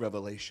get that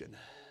revelation,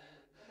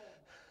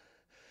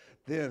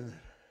 then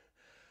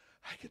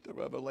I get the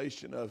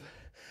revelation of,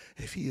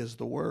 if he is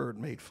the Word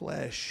made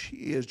flesh,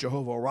 he is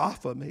Jehovah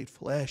Rapha made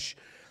flesh.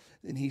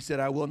 And he said,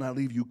 I will not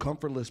leave you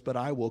comfortless, but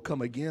I will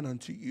come again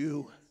unto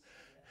you.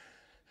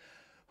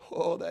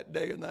 Oh, that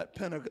day in that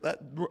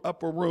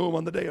upper room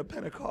on the day of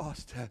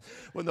Pentecost,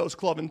 when those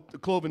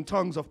cloven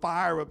tongues of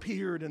fire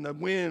appeared and the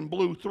wind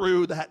blew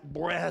through, that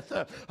breath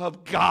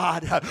of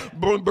God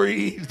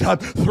breathed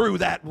through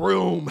that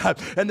room,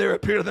 and there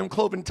appeared to them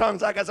cloven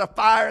tongues like as a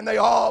fire, and they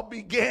all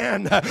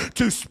began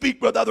to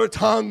speak with other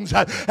tongues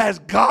as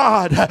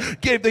God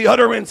gave the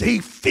utterance. He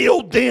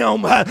filled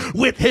them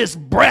with his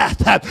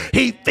breath.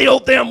 He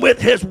filled them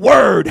with his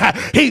word.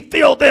 He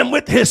filled them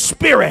with his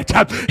spirit.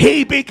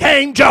 He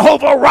became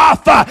Jehovah Rapha,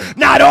 Rapha,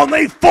 not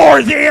only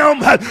for them,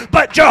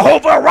 but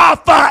Jehovah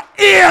Rapha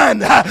in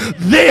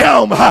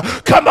them.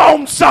 Come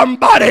on,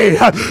 somebody.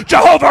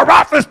 Jehovah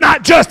Rapha's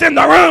not just in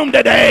the room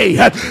today.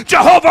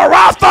 Jehovah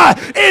Rapha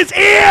is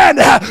in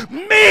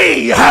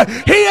me.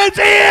 He is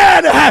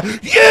in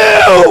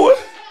you.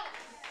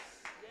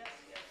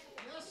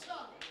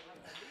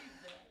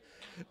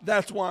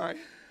 That's why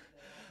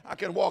I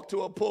can walk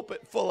to a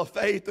pulpit full of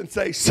faith and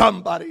say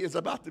somebody is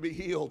about to be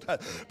healed,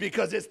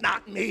 because it's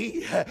not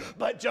me,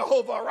 but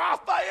Jehovah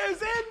Rapha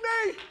is in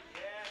me.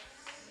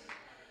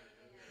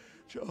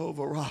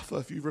 Jehovah Rapha,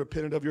 if you've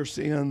repented of your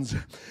sins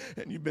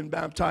and you've been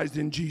baptized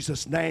in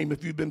Jesus' name,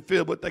 if you've been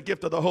filled with the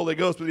gift of the Holy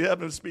Ghost with the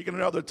evidence of speaking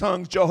in other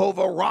tongues,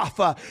 Jehovah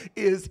Rapha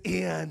is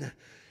in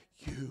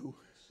you.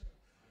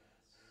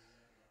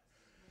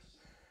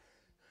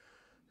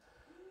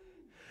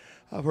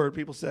 I've heard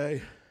people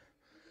say,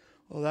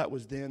 well, that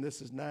was then,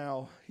 this is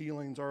now.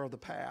 Healings are of the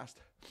past.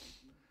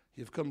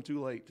 You've come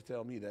too late to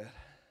tell me that.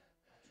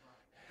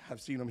 I've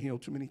seen them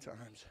healed too many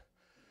times.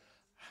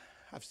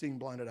 I've seen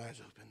blinded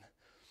eyes open.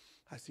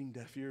 I've seen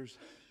deaf ears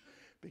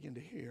begin to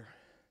hear.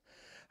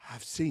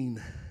 I've seen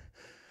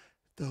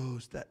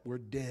those that were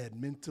dead,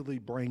 mentally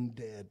brain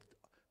dead.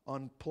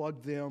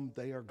 Unplug them,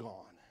 they are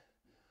gone.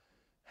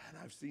 And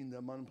I've seen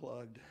them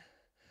unplugged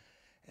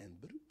and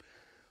bloop,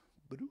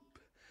 bloop,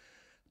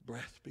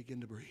 breath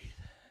begin to breathe.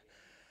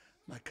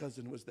 My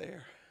cousin was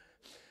there.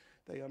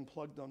 They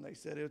unplugged them. They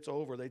said, it's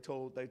over. They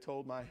told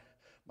my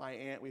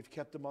aunt, we've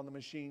kept him on the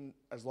machine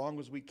as long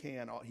as we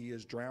can. He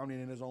is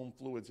drowning in his own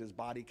fluids. His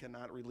body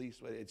cannot release.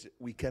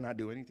 We cannot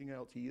do anything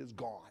else. He is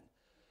gone.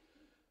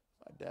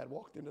 My dad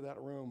walked into that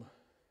room,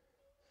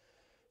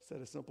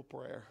 said a simple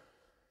prayer.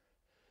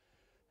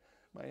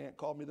 My aunt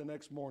called me the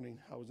next morning.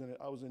 I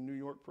was in New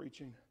York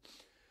preaching.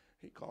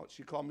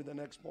 She called me the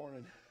next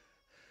morning.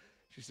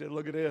 She said,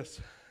 look at this.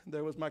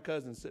 There was my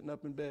cousin sitting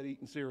up in bed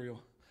eating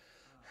cereal.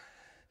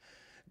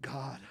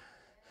 God,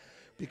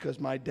 because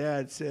my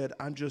dad said,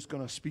 I'm just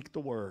going to speak the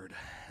word,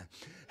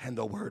 and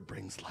the word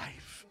brings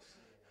life.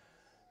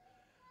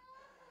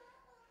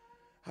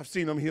 I've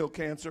seen him heal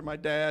cancer. My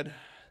dad,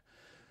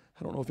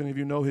 I don't know if any of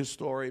you know his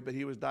story, but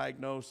he was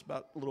diagnosed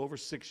about a little over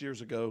 6 years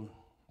ago.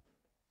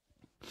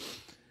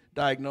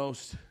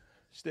 Diagnosed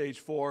stage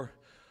 4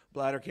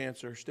 bladder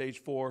cancer, stage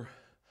 4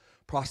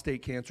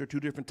 prostate cancer, 2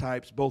 different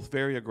types, both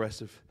very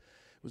aggressive.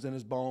 It was in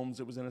his bones.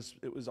 It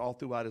was all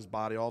throughout his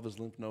body, all of his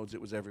lymph nodes. It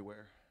was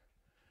everywhere.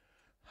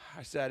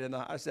 I sat in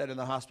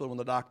the hospital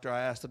when I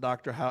asked the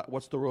doctor,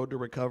 what's the road to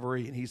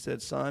recovery? And he said,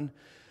 son,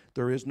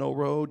 there is no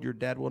road. Your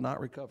dad will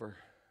not recover.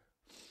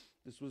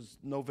 This was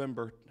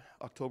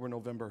October,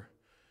 November.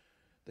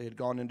 They had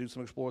gone in to do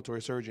some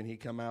exploratory surgery. When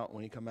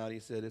he came out, he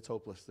said, it's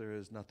hopeless. There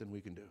is nothing we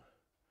can do.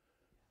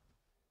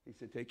 He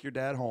said, take your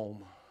dad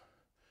home,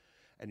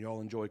 and you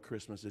all enjoy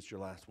Christmas. It's your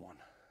last one.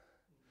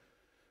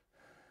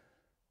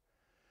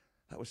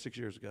 That was 6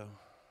 years ago.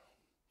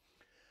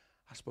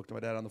 I spoke to my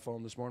dad on the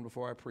phone this morning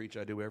before I preach.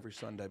 I do every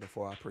Sunday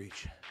before I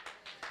preach.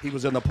 He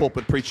was in the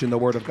pulpit preaching the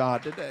Word of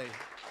God today.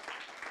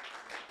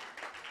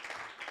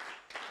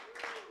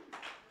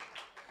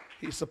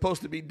 He's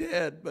supposed to be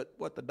dead, but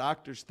what the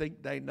doctors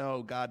think they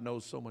know, God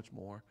knows so much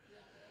more.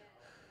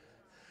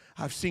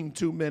 I've seen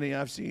too many.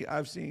 I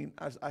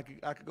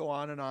could go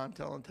on and on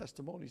telling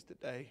testimonies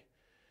today.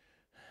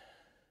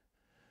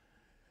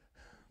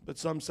 But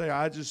some say,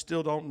 I just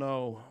still don't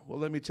know. Well,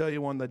 let me tell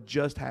you one that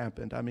just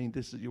happened. I mean,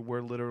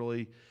 we're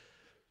literally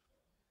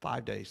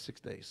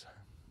 6 days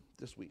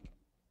this week,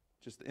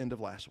 just the end of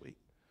last week.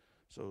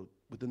 So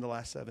within the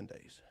last 7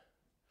 days,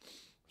 I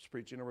was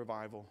preaching a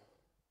revival.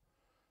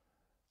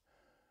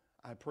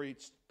 I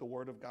preached the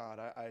Word of God.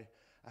 I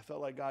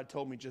felt like God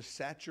told me, just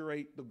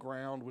saturate the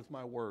ground with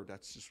my word.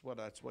 That's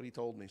what He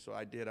told me. So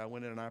I did. I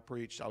went in and I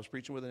preached. I was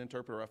preaching with an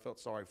interpreter. I felt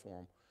sorry for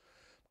him,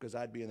 because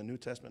I'd be in the New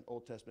Testament,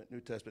 Old Testament, New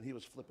Testament. He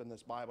was flipping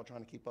this Bible,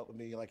 trying to keep up with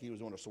me like he was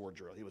doing a sword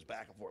drill. He was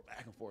back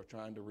and forth,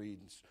 trying to read.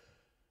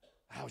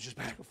 I was just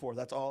back and forth.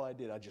 That's all I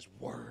did. I just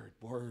word.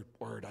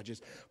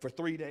 For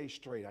 3 days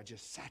straight, I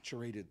just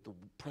saturated the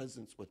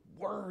presence with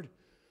word.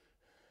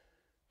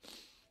 And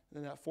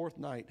then that fourth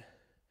night,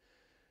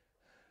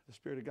 the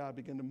Spirit of God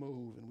began to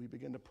move, and we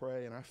began to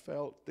pray, and I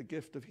felt the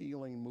gift of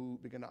healing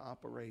begin to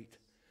operate.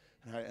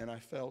 And I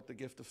felt the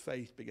gift of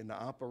faith begin to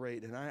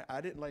operate. And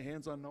I didn't lay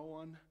hands on no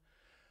one.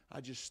 I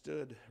just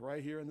stood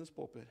right here in this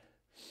pulpit,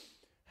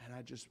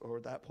 or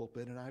that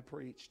pulpit, and I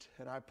preached,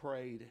 and I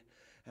prayed,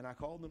 and I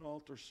called an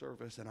altar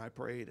service, and I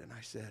prayed, and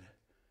I said,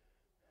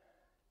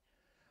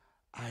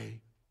 I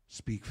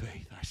speak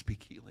faith, I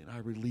speak healing, I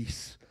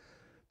release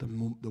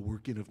the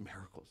working of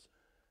miracles.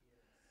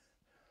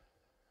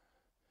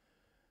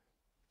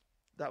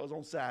 That was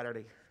on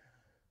Saturday.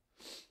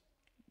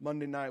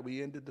 Monday night,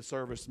 we ended the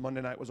service.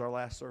 Monday night was our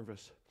last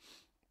service.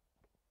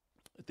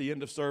 At the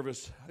end of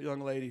service, a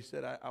young lady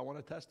said, I want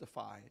to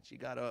testify. And she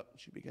got up and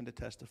she began to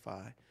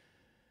testify.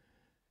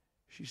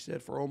 She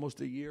said, for almost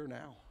a year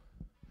now,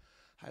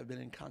 I've been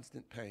in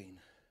constant pain.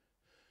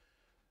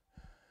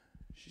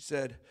 She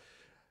said,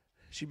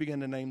 she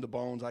began to name the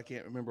bones. I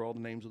can't remember all the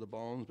names of the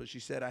bones, but she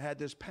said, I had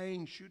this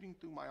pain shooting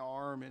through my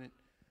arm,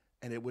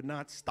 and it would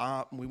not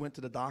stop. And we went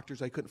to the doctors.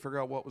 They couldn't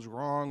figure out what was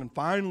wrong. And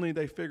finally,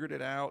 they figured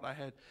it out.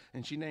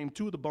 And she named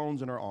 2 of the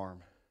bones in her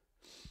arm.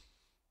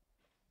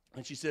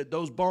 And she said,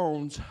 those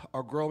bones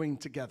are growing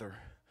together.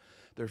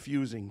 They're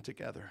fusing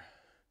together.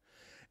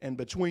 And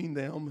between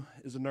them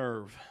is a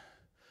nerve.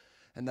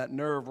 And that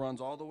nerve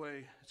runs all the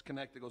way. It's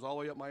connected. Goes all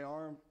the way up my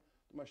arm,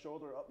 my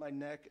shoulder, up my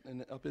neck,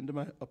 and up into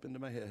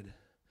my head.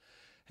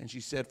 And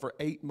she said, for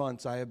 8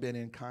 months, I have been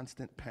in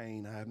constant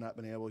pain. I have not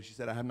been able, she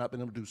said, I have not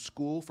been able to do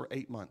school for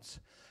 8 months.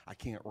 I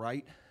can't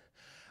write.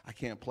 I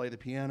can't play the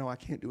piano. I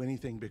can't do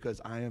anything because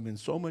I am in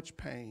so much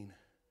pain.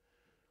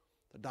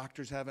 The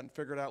doctors haven't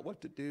figured out what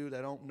to do.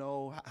 They don't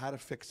know how to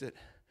fix it.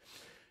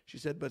 She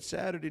said, but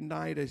Saturday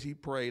night as he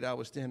prayed, I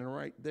was standing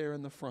right there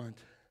in the front.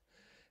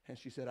 And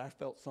she said, I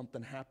felt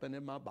something happen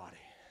in my body.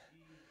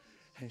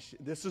 And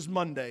this is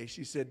Monday.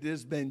 She said,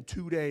 there's been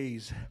 2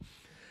 days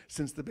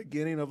since the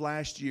beginning of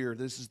last year.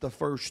 This is the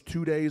first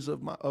 2 days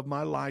of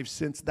my life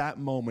since that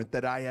moment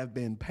that I have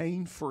been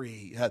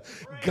pain-free.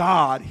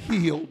 God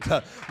healed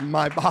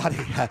my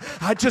body.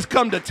 I just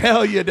come to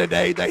tell you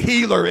today, the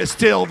healer is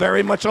still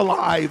very much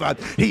alive.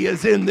 He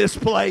is in this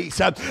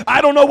place. I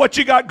don't know what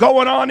you got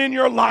going on in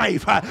your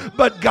life,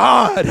 but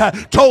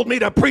God told me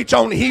to preach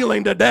on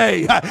healing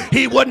today.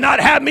 He would not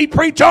have me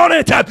preach on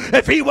it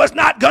if he was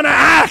not going to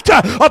act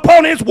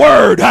upon his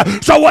word.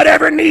 So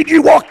whatever need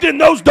you walked in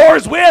those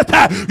doors with,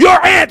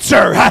 your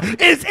answer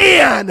is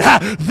in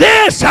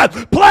this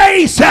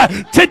place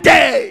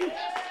today.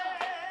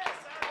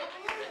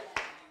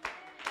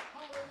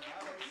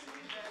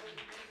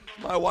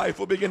 My wife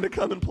will begin to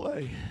come and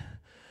play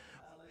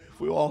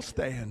if we all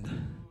stand.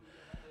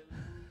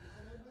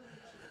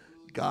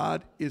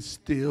 God is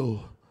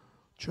still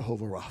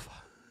Jehovah Rapha.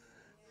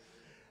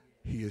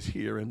 He is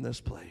here in this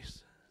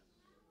place.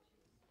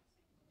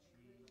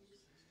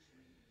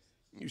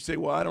 You say,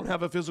 well, I don't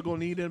have a physical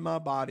need in my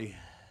body.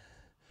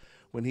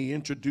 When he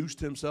introduced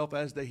himself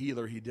as the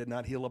healer, he did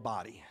not heal a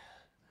body.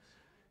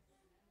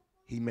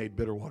 He made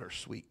bitter water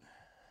sweet.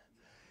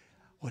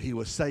 What he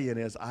was saying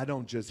is, I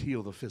don't just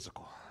heal the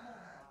physical.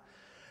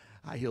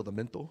 I heal the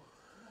mental.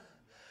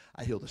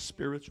 I heal the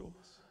spiritual.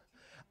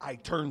 I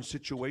turn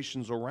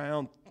situations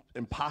around,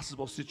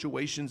 impossible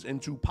situations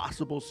into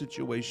possible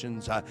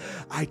situations.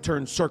 I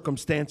turn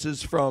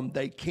circumstances from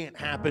they can't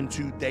happen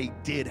to they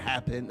did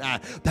happen.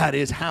 That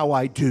is how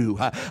I do.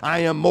 I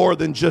am more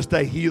than just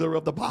a healer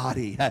of the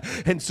body.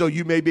 And so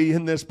you may be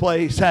in this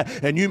place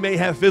and you may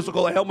have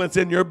physical ailments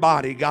in your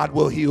body. God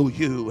will heal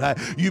you.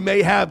 You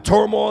may have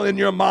turmoil in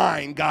your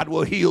mind. God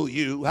will heal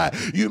you.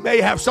 You may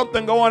have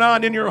something going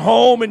on in your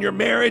home, in your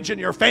marriage, in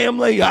your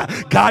family.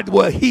 God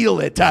will heal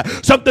it.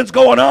 Something's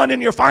going on in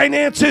your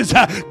finances.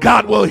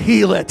 God will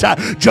heal it.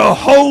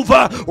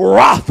 Jehovah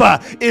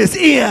Rapha is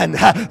in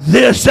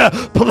this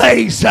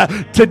place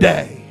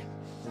today.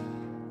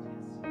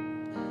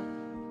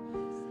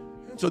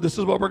 So this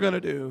is what we're going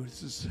to do.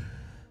 This is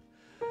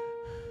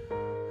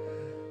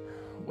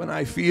when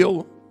I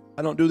feel,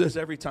 I don't do this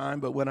every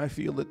time, but when I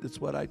feel it, it's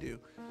what I do.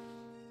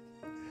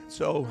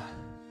 So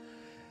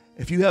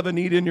if you have a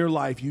need in your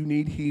life, you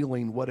need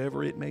healing,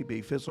 whatever it may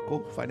be,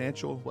 physical,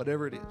 financial,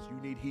 whatever it is,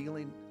 you need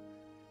healing.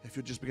 If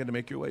you'll just begin to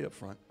make your way up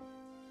front.